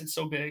said, "Why is it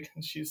so big?"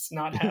 And she's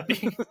not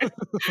happy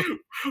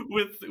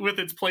with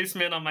its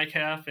placement on my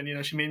calf.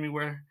 And she made me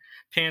wear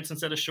pants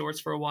instead of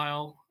shorts for a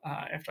while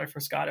after I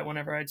first got it,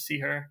 whenever I'd see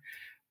her.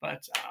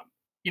 But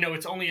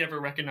it's only ever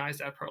recognized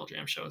at Pearl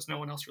Jam shows. No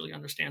one else really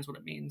understands what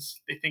it means.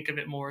 They think of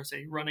it more as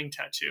a running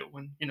tattoo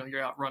when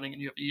you're out running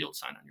and you have a yield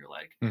sign on your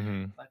leg.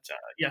 But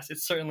yes,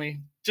 it's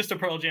certainly just a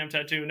Pearl Jam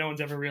tattoo. No one's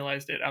ever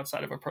realized it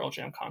outside of a Pearl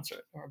Jam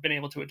concert, or been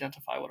able to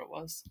identify what it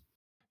was.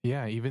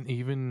 Yeah,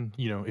 even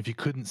if you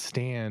couldn't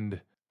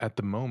stand at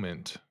the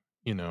moment,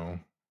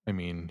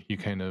 you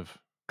kind of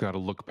got to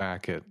look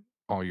back at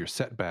all your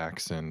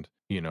setbacks, and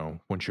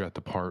once you're at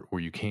the part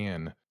where you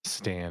can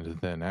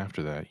stand, then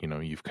after that,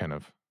 you've kind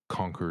of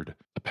conquered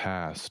the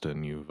past,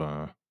 and you've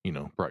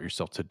brought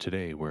yourself to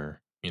today,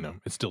 where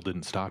it still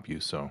didn't stop you.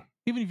 So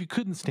even if you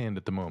couldn't stand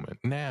at the moment,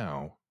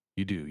 now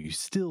you do. You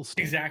still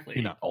stand. Exactly.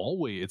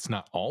 It's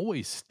not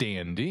always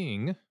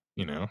standing.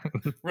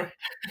 Right.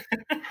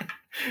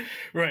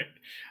 Right.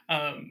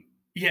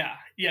 Yeah.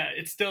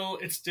 It still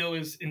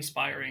is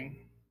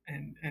inspiring,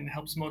 and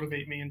helps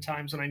motivate me in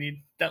times when I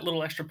need that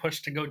little extra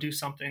push to go do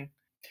something.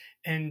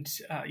 And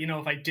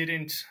if I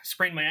didn't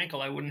sprain my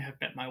ankle, I wouldn't have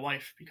met my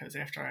wife, because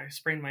after I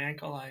sprained my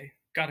ankle, I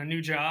got a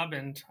new job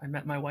and I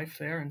met my wife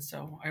there. And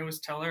so I always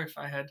tell her, if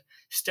I had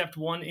stepped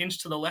 1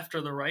 inch to the left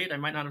or the right, I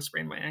might not have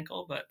sprained my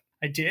ankle, but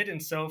I did.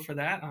 And so for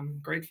that, I'm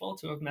grateful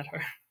to have met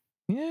her.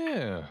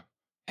 Yeah.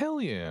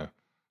 Hell yeah.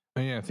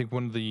 Yeah, I think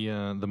one of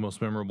the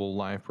most memorable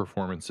live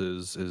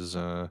performances is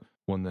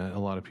one that a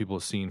lot of people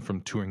have seen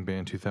from Touring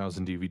Band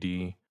 2000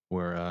 DVD,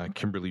 where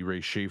Kimberly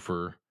Ray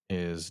Schaefer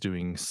is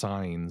doing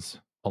signing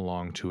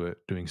along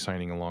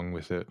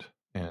with it,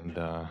 and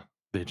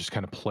they just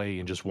kind of play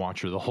and just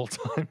watch her the whole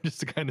time, just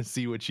to kind of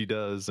see what she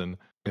does. And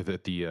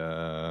at the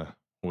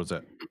what was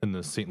that, in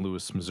the St.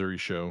 Louis, Missouri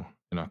show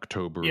in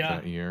October of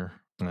that year,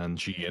 and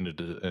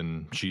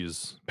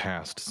she's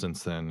passed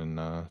since then in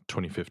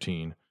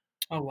 2015.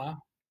 Oh wow,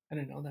 I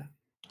didn't know that.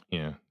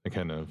 Yeah, it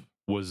kind of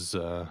was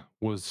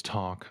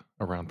talk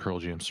around Pearl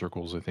Jam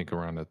circles, I think,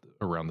 around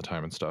the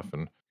time and stuff,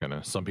 and kind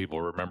of some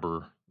people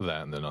remember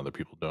that, and then other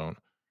people don't.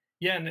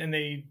 Yeah, and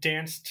they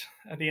danced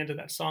at the end of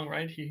that song,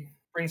 right? He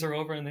brings her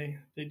over, and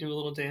they do a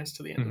little dance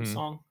to the end of the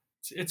song.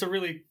 It's a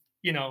really,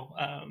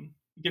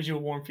 gives you a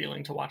warm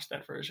feeling to watch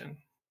that version.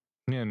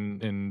 Yeah,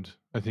 and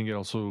I think it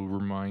also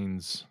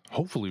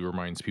hopefully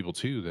reminds people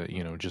too that,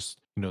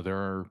 there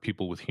are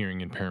people with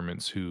hearing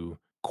impairments who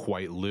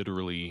quite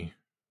literally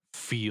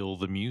feel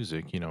the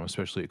music,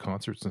 especially at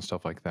concerts and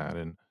stuff like that.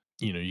 And,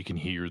 you can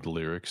hear the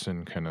lyrics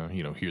and kind of,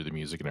 hear the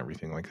music and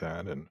everything like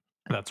that. And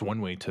that's one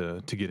way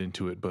to get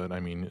into it. But I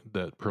mean,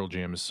 that Pearl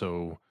Jam is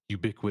so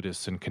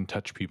ubiquitous and can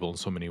touch people in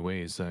so many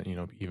ways that,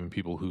 even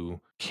people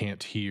who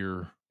can't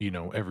hear,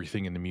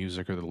 everything in the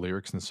music or the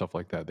lyrics and stuff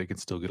like that, they can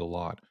still get a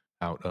lot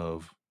out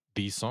of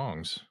these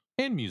songs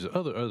and music,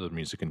 other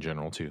music in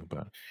general too.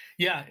 But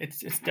yeah, it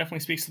definitely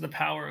speaks to the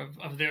power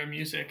of their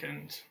music.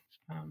 And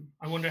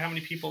I wonder how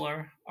many people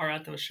are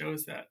at those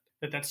shows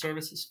that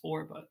service is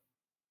for, but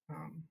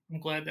I'm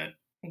glad that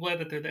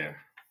they're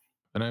there.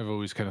 And I've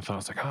always kind of thought,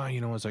 it's like,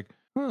 it's like,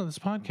 well, this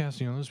podcast,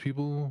 there's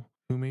people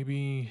who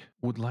maybe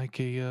would like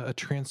a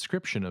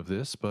transcription of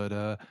this,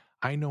 but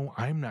I know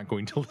I'm not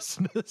going to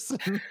listen to this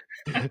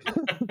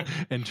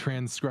and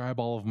transcribe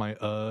all of my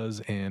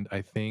uhs and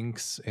I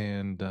thinks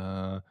and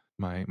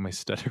my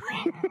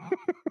stuttering.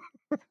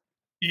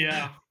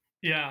 Yeah,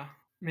 yeah.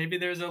 Maybe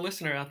there's a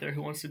listener out there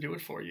who wants to do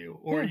it for you,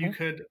 or you Mhm.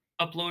 could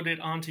upload it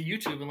onto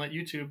YouTube and let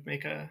YouTube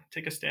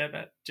take a stab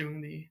at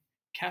doing the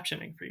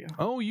captioning for you.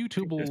 Oh, I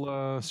YouTube think there's,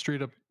 will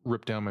straight up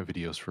rip down my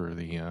videos for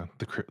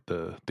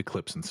the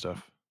clips and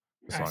stuff,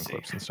 the I song see.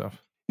 clips and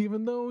stuff.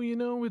 Even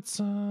though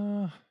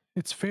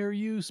it's fair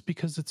use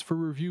because it's for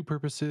review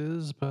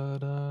purposes, but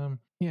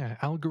yeah,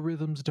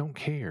 algorithms don't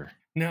care.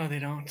 No, they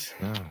don't.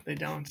 No, They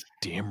don't.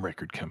 damn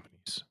record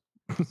companies.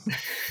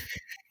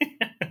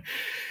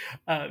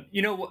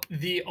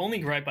 The only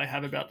gripe I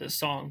have about this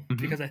song,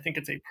 Mhm. because I think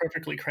it's a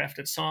perfectly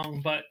crafted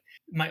song, but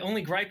my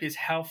only gripe is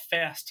how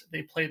fast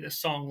they play this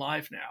song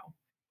live now.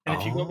 And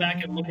if you go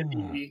back and look at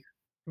Oh, the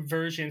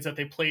versions that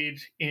they played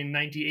in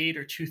 98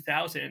 or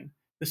 2000,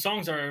 the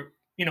songs are,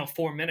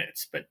 4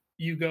 minutes, but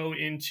you go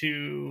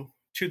into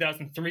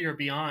 2003 or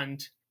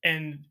beyond,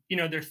 and,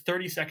 they're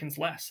 30 seconds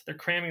less. They're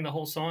cramming the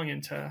whole song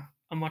into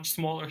a much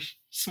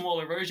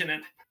smaller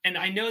version. And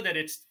I know that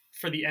it's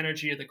for the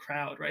energy of the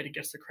crowd, right? It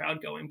gets the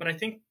crowd going. But I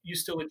think you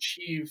still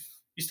achieve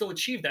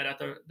that at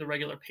the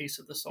regular pace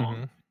of the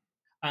song,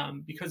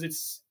 mhm. because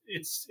it's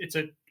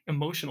a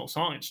emotional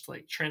song. It's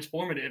like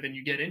transformative, and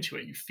you get into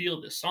it. You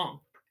feel this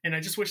song, and I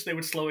just wish they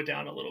would slow it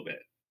down a little bit.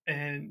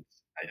 And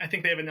I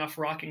think they have enough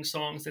rocking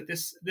songs that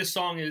this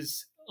song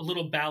is a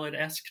little ballad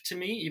esque to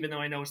me, even though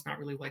I know it's not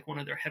really like one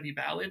of their heavy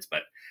ballads.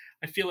 But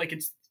I feel like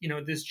it's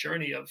this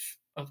journey of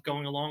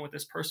going along with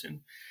this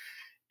person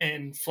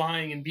and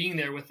flying and being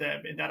there with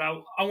them, and that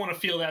I want to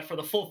feel that for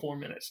the full 4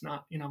 minutes,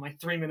 not my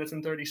 3 minutes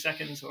and 30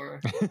 seconds or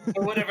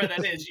whatever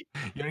that is. You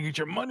gotta get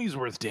your money's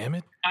worth, damn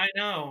it. I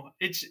know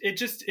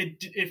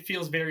it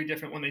feels very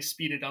different when they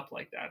speed it up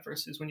like that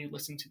versus when you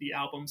listen to the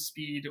album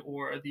speed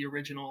or the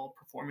original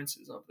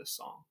performances of this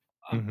song.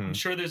 I'm Mhm.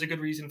 sure there's a good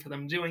reason for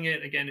them doing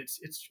it. Again,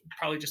 it's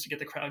probably just to get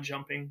the crowd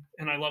jumping,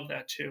 and I love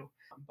that too.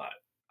 But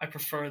I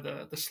prefer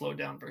the slowed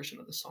down version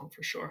of the song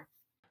for sure.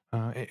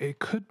 It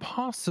could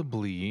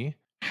possibly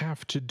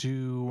have to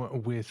do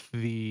with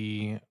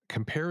the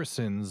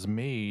comparisons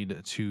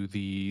made to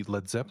the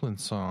Led Zeppelin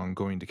song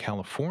 "Going to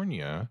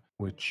California,"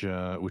 which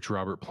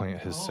Robert Plant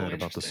has Oh, said about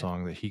the interesting.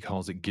 song that he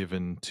calls it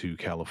 "Given to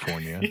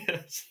California."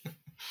 Yes.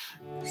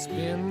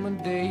 Spend my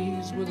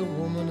days with a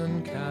woman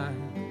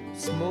unkind,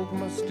 smoke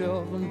my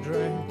stuff and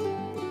drink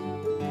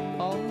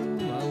all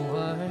my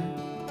wine.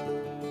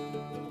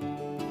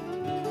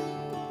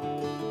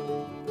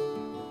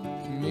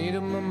 Made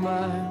up my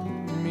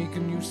mind, make a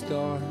new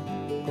start,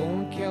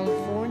 going to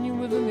California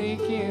with an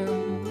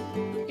aching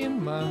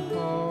in my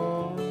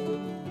heart.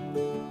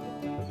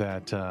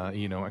 That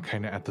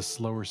kind of at the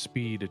slower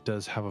speed, it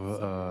does have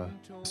a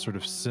sort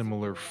of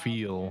similar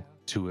feel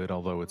to it,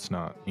 although it's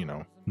not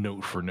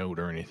note for note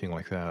or anything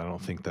like that. I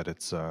don't think that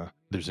it's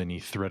there's any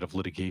threat of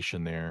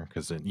litigation there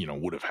because it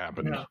would have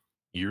happened Yeah.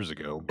 years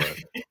ago,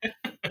 but.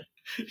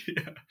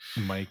 Yeah.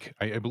 Mike,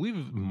 I believe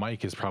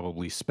Mike has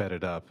probably sped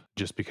it up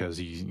just because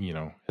he,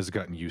 has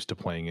gotten used to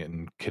playing it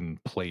and can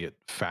play it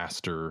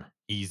faster,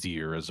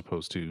 easier, as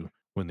opposed to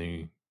when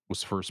they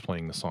was first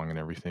playing the song and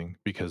everything.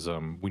 Because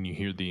when you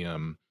hear the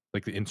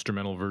like the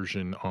instrumental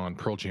version on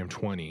Pearl Jam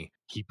 20,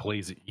 he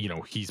plays it,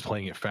 he's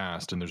playing it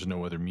fast and there's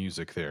no other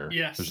music there.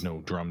 Yes. There's no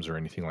drums or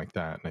anything like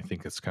that. And I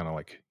think it's kind of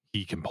like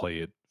he can play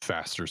it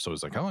faster. So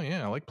it's like, oh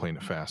yeah, I like playing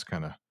it fast,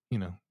 kind of,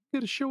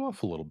 get to show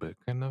off a little bit,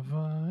 kind of,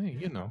 hey,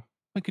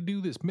 I could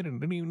do this.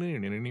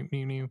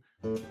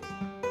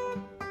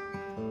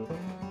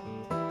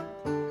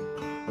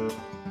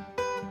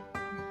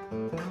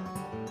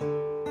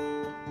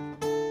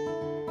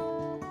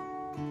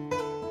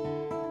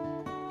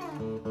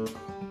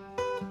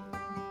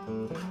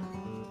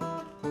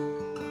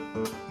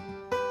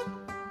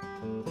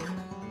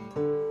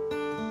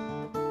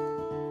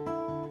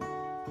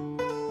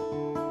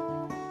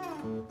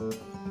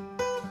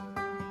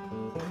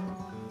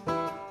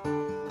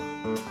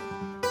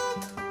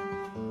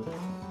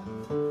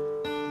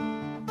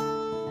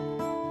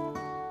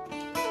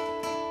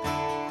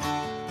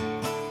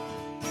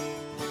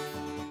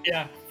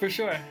 Yeah, for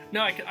sure.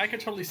 No, I could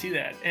totally see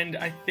that. And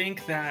I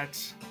think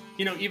that,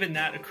 even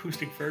that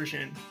acoustic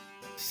version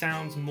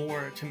sounds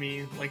more to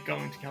me like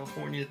Going to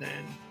California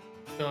than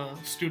the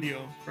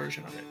studio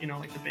version of it,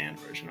 like the band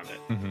version of it.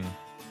 Mm-hmm.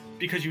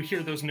 Because you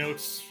hear those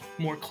notes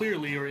more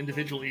clearly or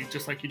individually,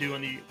 just like you do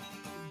on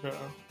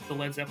the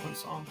Led Zeppelin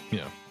song.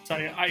 Yeah. So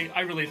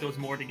I relate those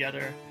more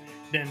together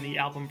than the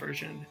album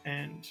version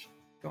and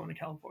Going to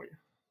California.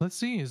 Let's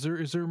see. Is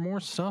there more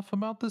stuff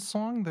about this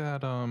song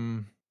that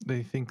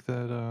they think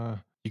that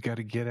you got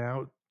to get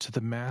out to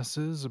the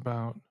masses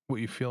about what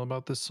you feel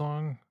about this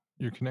song,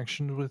 your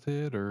connection with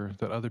it, or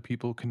that other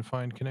people can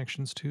find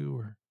connections to,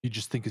 or you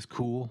just think is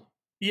cool?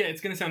 Yeah,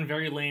 it's going to sound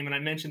very lame, and I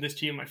mentioned this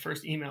to you in my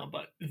first email,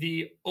 but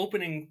the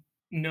opening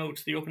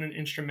notes, the opening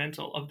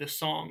instrumental of this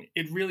song,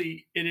 it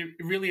really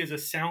is a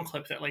sound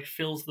clip that like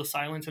fills the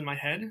silence in my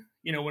head.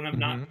 When I'm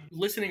not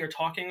listening or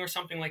talking or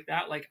something like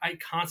that, like I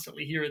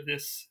constantly hear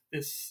this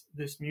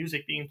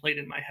music being played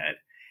in my head,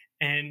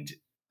 and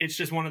it's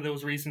just one of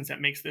those reasons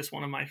that makes this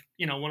one of my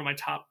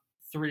top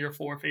 3 or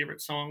 4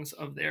 favorite songs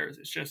of theirs.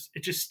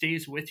 It just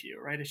stays with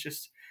you, right? It's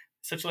just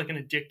such like an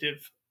addictive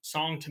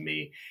song to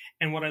me.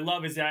 And what I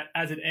love is that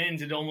as it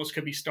ends, it almost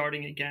could be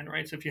starting again,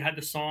 right? So if you had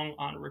the song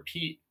on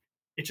repeat,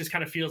 it just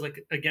kind of feels like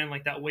again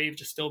like that wave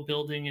just still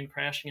building and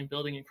crashing and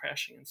building and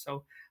crashing. And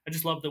so I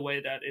just love the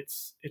way that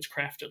it's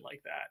crafted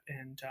like that.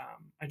 And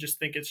I just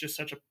think it's just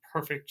such a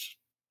perfect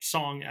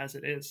song as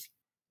it is.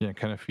 Yeah, it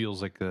kind of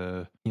feels like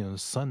the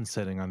sun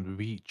setting on the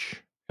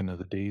beach, kind of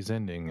the day's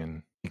ending,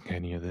 and you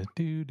kind of hear the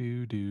do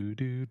do do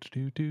do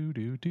do do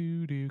do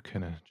do do,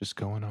 kind of just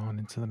going on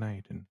into the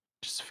night and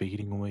just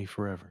fading away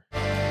forever.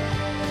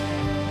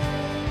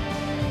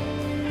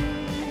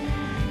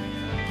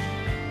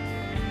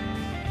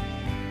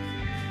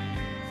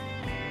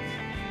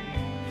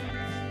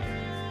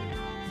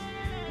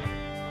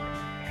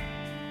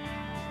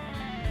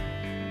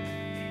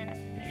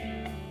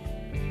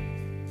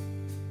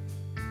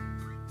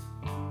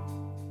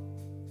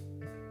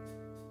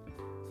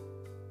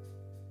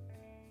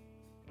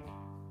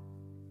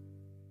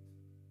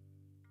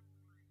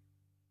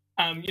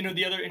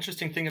 The other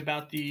interesting thing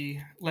about the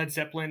Led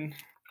Zeppelin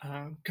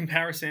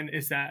comparison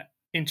is that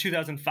in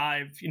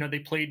 2005, they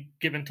played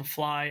 "Given to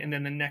Fly," and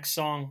then the next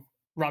song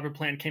Robert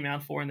Plant came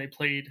out for, and they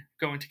played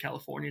 "Going to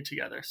California"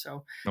 together.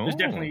 So there's Oh,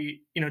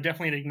 definitely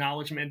an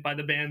acknowledgement by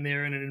the band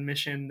there, and an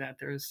admission that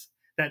there's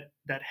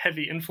that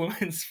heavy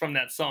influence from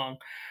that song.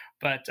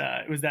 But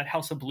it was that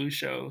House of Blues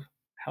show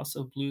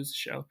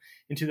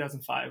in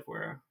 2005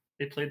 where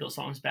they played those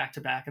songs back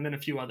to back, and then a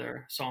few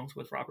other songs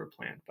with Robert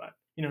Plant. But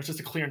it's just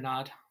a clear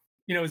nod.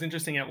 It was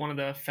interesting at one of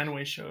the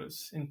Fenway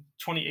shows in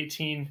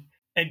 2018.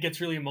 Ed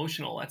gets really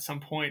emotional at some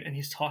point, and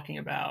he's talking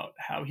about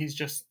how he's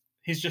just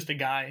a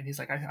guy, and he's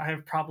like, I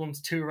have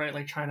problems too, right?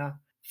 Like trying to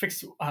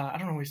fix. I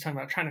don't know what he's talking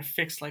about. Trying to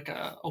fix like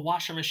a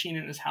washer machine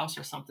in his house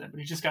or something. But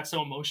he just got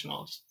so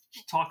emotional, just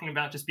talking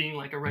about just being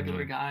like a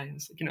regular guy. And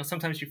it's like,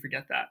 sometimes you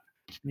forget that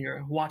when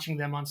you're watching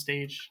them on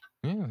stage.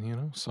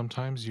 yeah,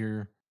 sometimes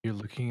you're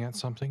looking at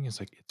something, it's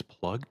like it's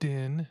plugged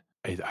in.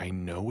 I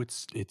know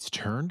it's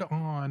turned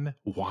on.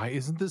 Why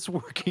isn't this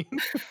working?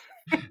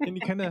 And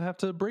you kind of have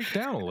to break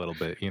down a little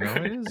bit. It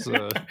is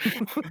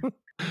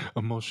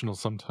emotional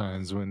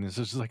sometimes when it's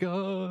just like,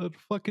 oh,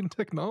 fucking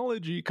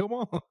technology, come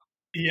on.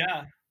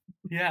 Yeah,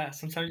 yeah.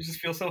 Sometimes you just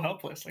feel so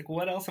helpless. Like,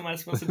 what else am I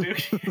supposed to do?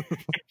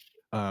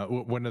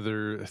 One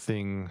other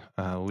thing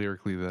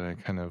lyrically that I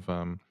kind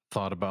of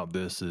thought about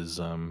this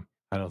is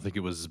I don't think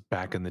it was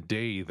back in the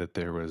day that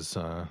there was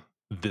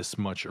this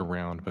much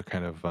around, but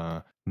kind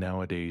of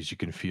nowadays you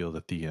can feel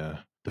that the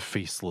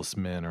faceless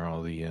men are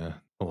all a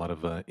lot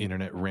of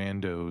internet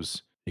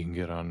randos you can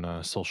get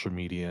on social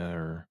media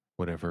or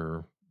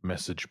whatever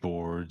message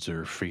boards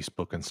or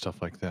Facebook and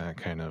stuff like that.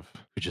 Kind of,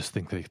 who just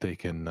think they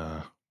can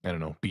I don't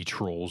know, be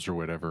trolls or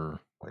whatever.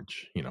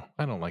 Which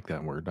I don't like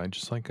that word. I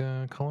just like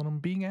calling them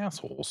being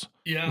assholes.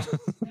 Yeah,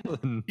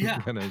 And yeah.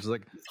 kind of just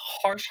like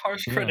Harsh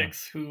yeah.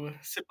 critics who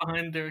sit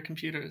behind their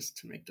computers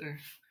to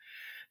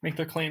make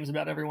their claims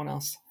about everyone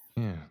else.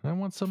 Yeah, I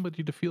want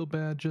somebody to feel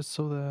bad just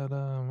so that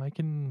I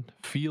can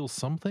feel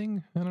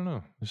something. I don't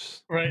know.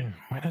 Right.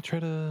 Why not try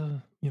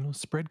to,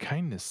 spread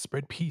kindness,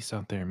 spread peace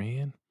out there,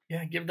 man?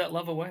 Yeah, give that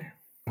love away.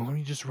 Well, let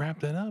me just wrap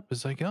that up.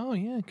 It's like, oh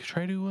yeah,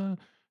 try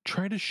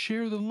to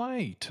share the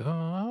light.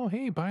 Oh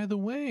hey, by the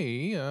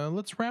way,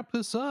 let's wrap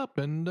this up,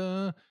 and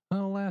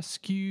I'll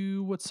ask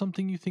you what's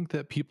something you think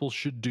that people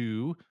should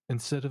do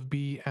instead of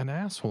be an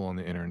asshole on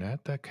the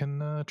internet that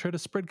can try to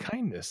spread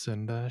kindness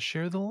and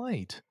share the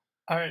light.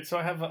 All right, so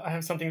I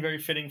have something very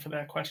fitting for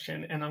that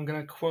question, and I'm going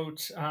to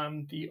quote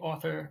the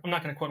author. I'm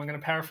not going to quote. I'm going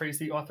to paraphrase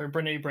the author,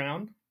 Brene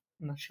Brown.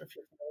 I'm not sure if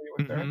you're familiar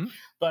with her,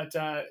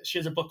 but she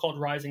has a book called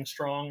Rising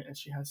Strong, and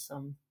she has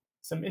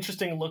some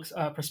interesting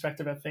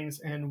perspective at things.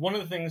 And one of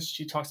the things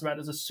she talks about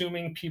is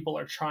assuming people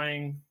are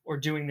trying or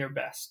doing their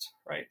best,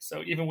 right?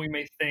 So even we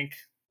may think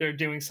they're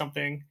doing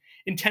something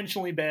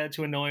intentionally bad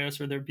to annoy us,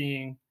 or they're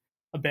being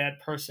a bad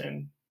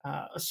person.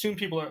 Assume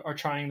people are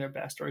trying their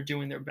best or are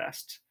doing their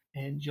best,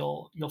 and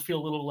you'll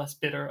feel a little less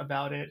bitter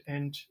about it.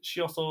 And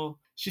she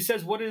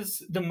says, what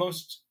is the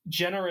most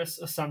generous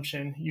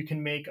assumption you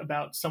can make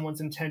about someone's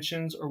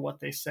intentions or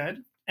what they said?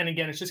 And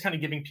again, it's just kind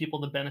of giving people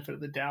the benefit of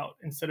the doubt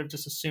instead of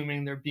just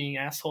assuming they're being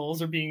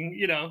assholes or being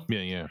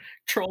yeah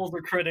trolls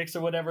or critics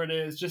or whatever it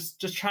is. Just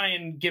try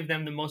and give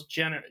them the most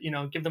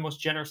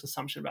generous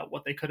assumption about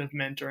what they could have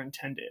meant or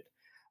intended.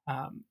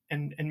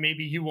 And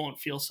maybe you won't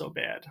feel so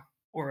bad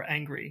or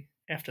angry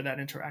after that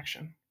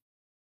interaction.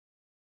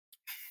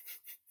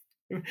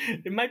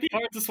 It might be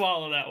hard to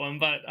swallow that one,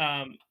 but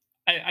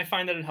I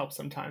find that it helps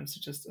sometimes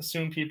to just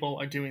assume people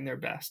are doing their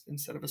best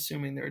instead of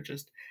assuming they're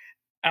just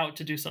out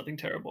to do something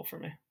terrible for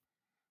me.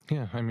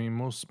 Yeah, I mean,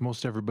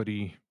 most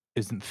everybody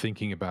isn't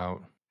thinking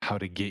about how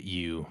to get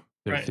you.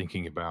 They're Right.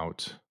 thinking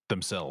about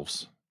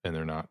themselves. and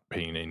they're not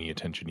paying any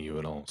attention to you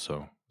at all.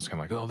 So it's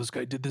kind of like, oh, this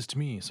guy did this to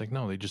me. It's like,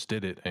 no, they just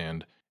did it,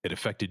 and it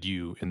affected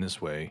you in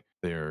this way.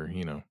 They're,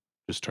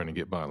 just trying to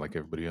get by like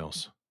everybody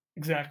else.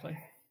 Exactly.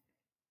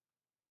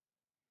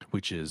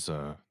 Which is,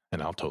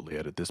 and I'll totally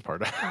edit this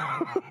part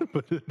out,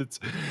 but it's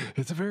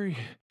a very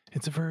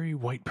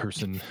white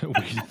person way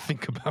to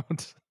think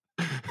about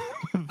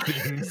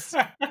things.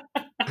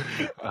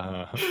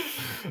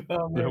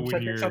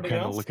 When you're kind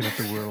of looking at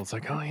the world, it's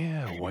like, oh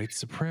yeah, white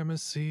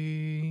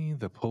supremacy,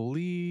 the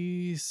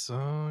police,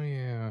 oh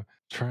yeah,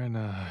 trying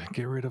to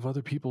get rid of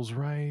other people's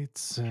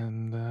rights,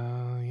 and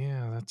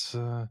that's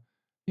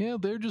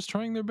they're just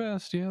trying their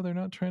best. Yeah, they're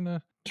not trying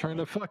to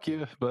fuck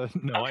you, but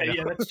no, okay,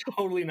 yeah, that's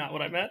totally not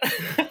what I meant.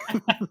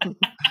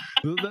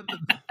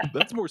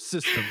 That's more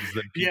systems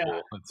than people. Yeah,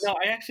 no,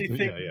 I actually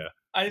think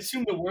I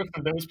assume the worst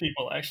of those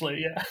people.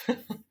 Actually, yeah.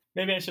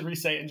 Maybe I should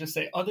re-say it and just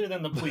say, other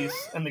than the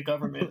police and the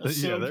government,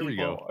 assume there we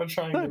people go. are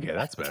trying. Okay,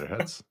 that's better.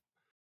 That's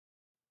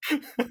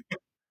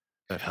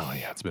hell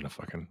yeah, it's been a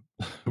fucking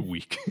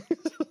week.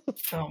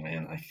 Oh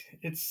man,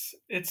 it's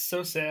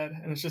so sad,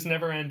 and it's just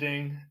never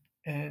ending.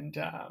 And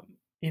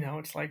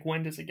it's like,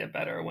 when does it get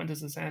better? When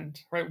does this end?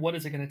 Right? What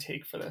is it going to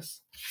take for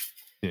this?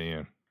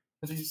 Yeah.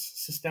 For these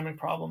systemic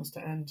problems to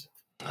end?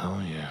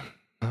 Oh yeah.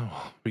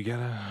 Oh, we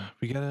gotta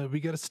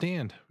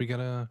stand. We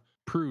gotta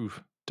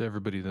prove to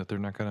everybody that they're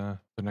not gonna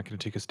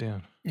take us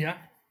down. Yeah,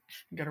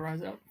 we gotta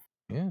rise up.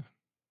 Yeah.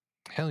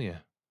 Hell yeah.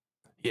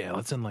 Yeah,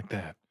 let's end like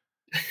that.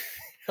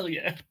 Hell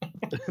yeah.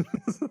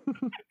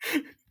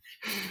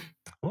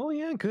 Well,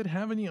 yeah, good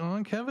having you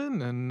on,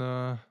 Kevin, and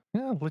I'll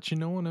let you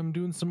know when I'm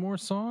doing some more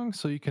songs,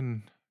 so you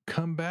can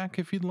come back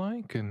if you'd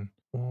like, and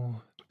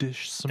we'll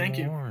dish some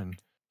more and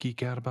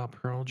geek out about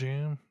Pearl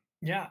Jam.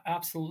 Yeah,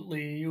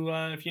 absolutely. You,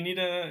 if you need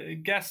a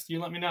guest, you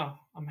let me know.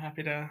 I'm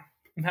happy to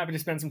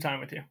spend some time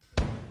with you.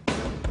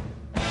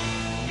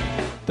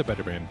 The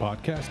Better Band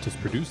podcast is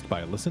produced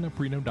by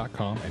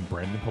ListenUpReno.com and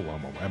Brandon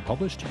Palomo and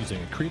published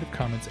using a Creative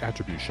Commons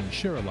Attribution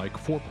Share-alike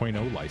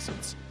 4.0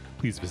 license.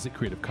 Please visit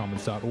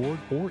creativecommons.org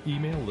or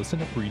email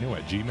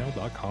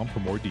listenupreno@gmail.com for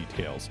more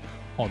details.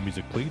 All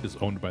music played is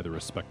owned by the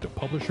respective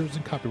publishers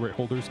and copyright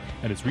holders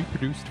and is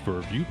reproduced for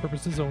review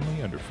purposes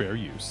only under fair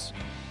use.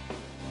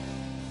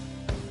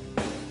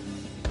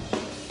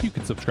 You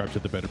can subscribe to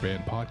the Better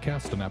Band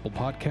podcast on Apple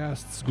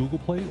Podcasts, Google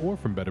Play, or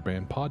from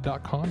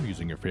betterbandpod.com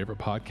using your favorite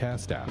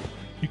podcast app.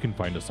 You can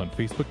find us on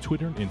Facebook,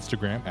 Twitter, and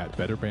Instagram at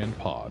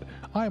BetterBandPod.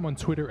 I am on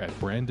Twitter at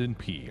Brandon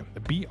P.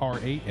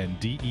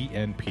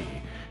 BRANDENP.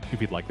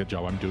 If you'd like the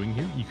job I'm doing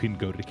here, you can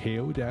go to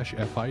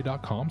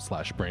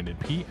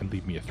ko-fi.com/BrandonP and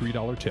leave me a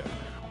 $3 tip.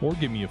 Or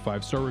give me a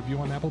 5-star review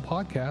on Apple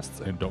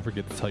Podcasts, and don't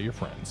forget to tell your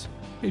friends.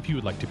 If you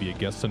would like to be a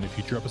guest on a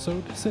future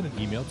episode, send an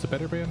email to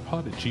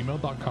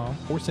betterbandpod@gmail.com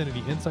or send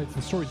any insights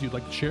and stories you'd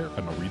like to share,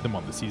 and I'll read them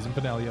on the season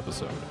finale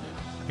episode.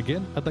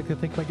 Again, I'd like to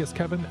thank my guest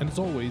Kevin, and as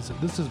always,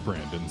 this is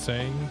Brandon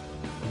saying,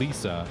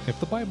 Lisa, if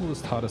the Bible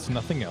has taught us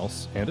nothing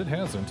else, and it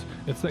hasn't,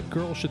 it's that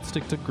girls should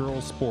stick to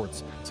girls'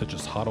 sports, such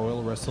as hot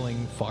oil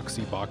wrestling,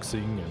 foxy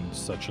boxing, and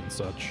such and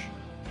such.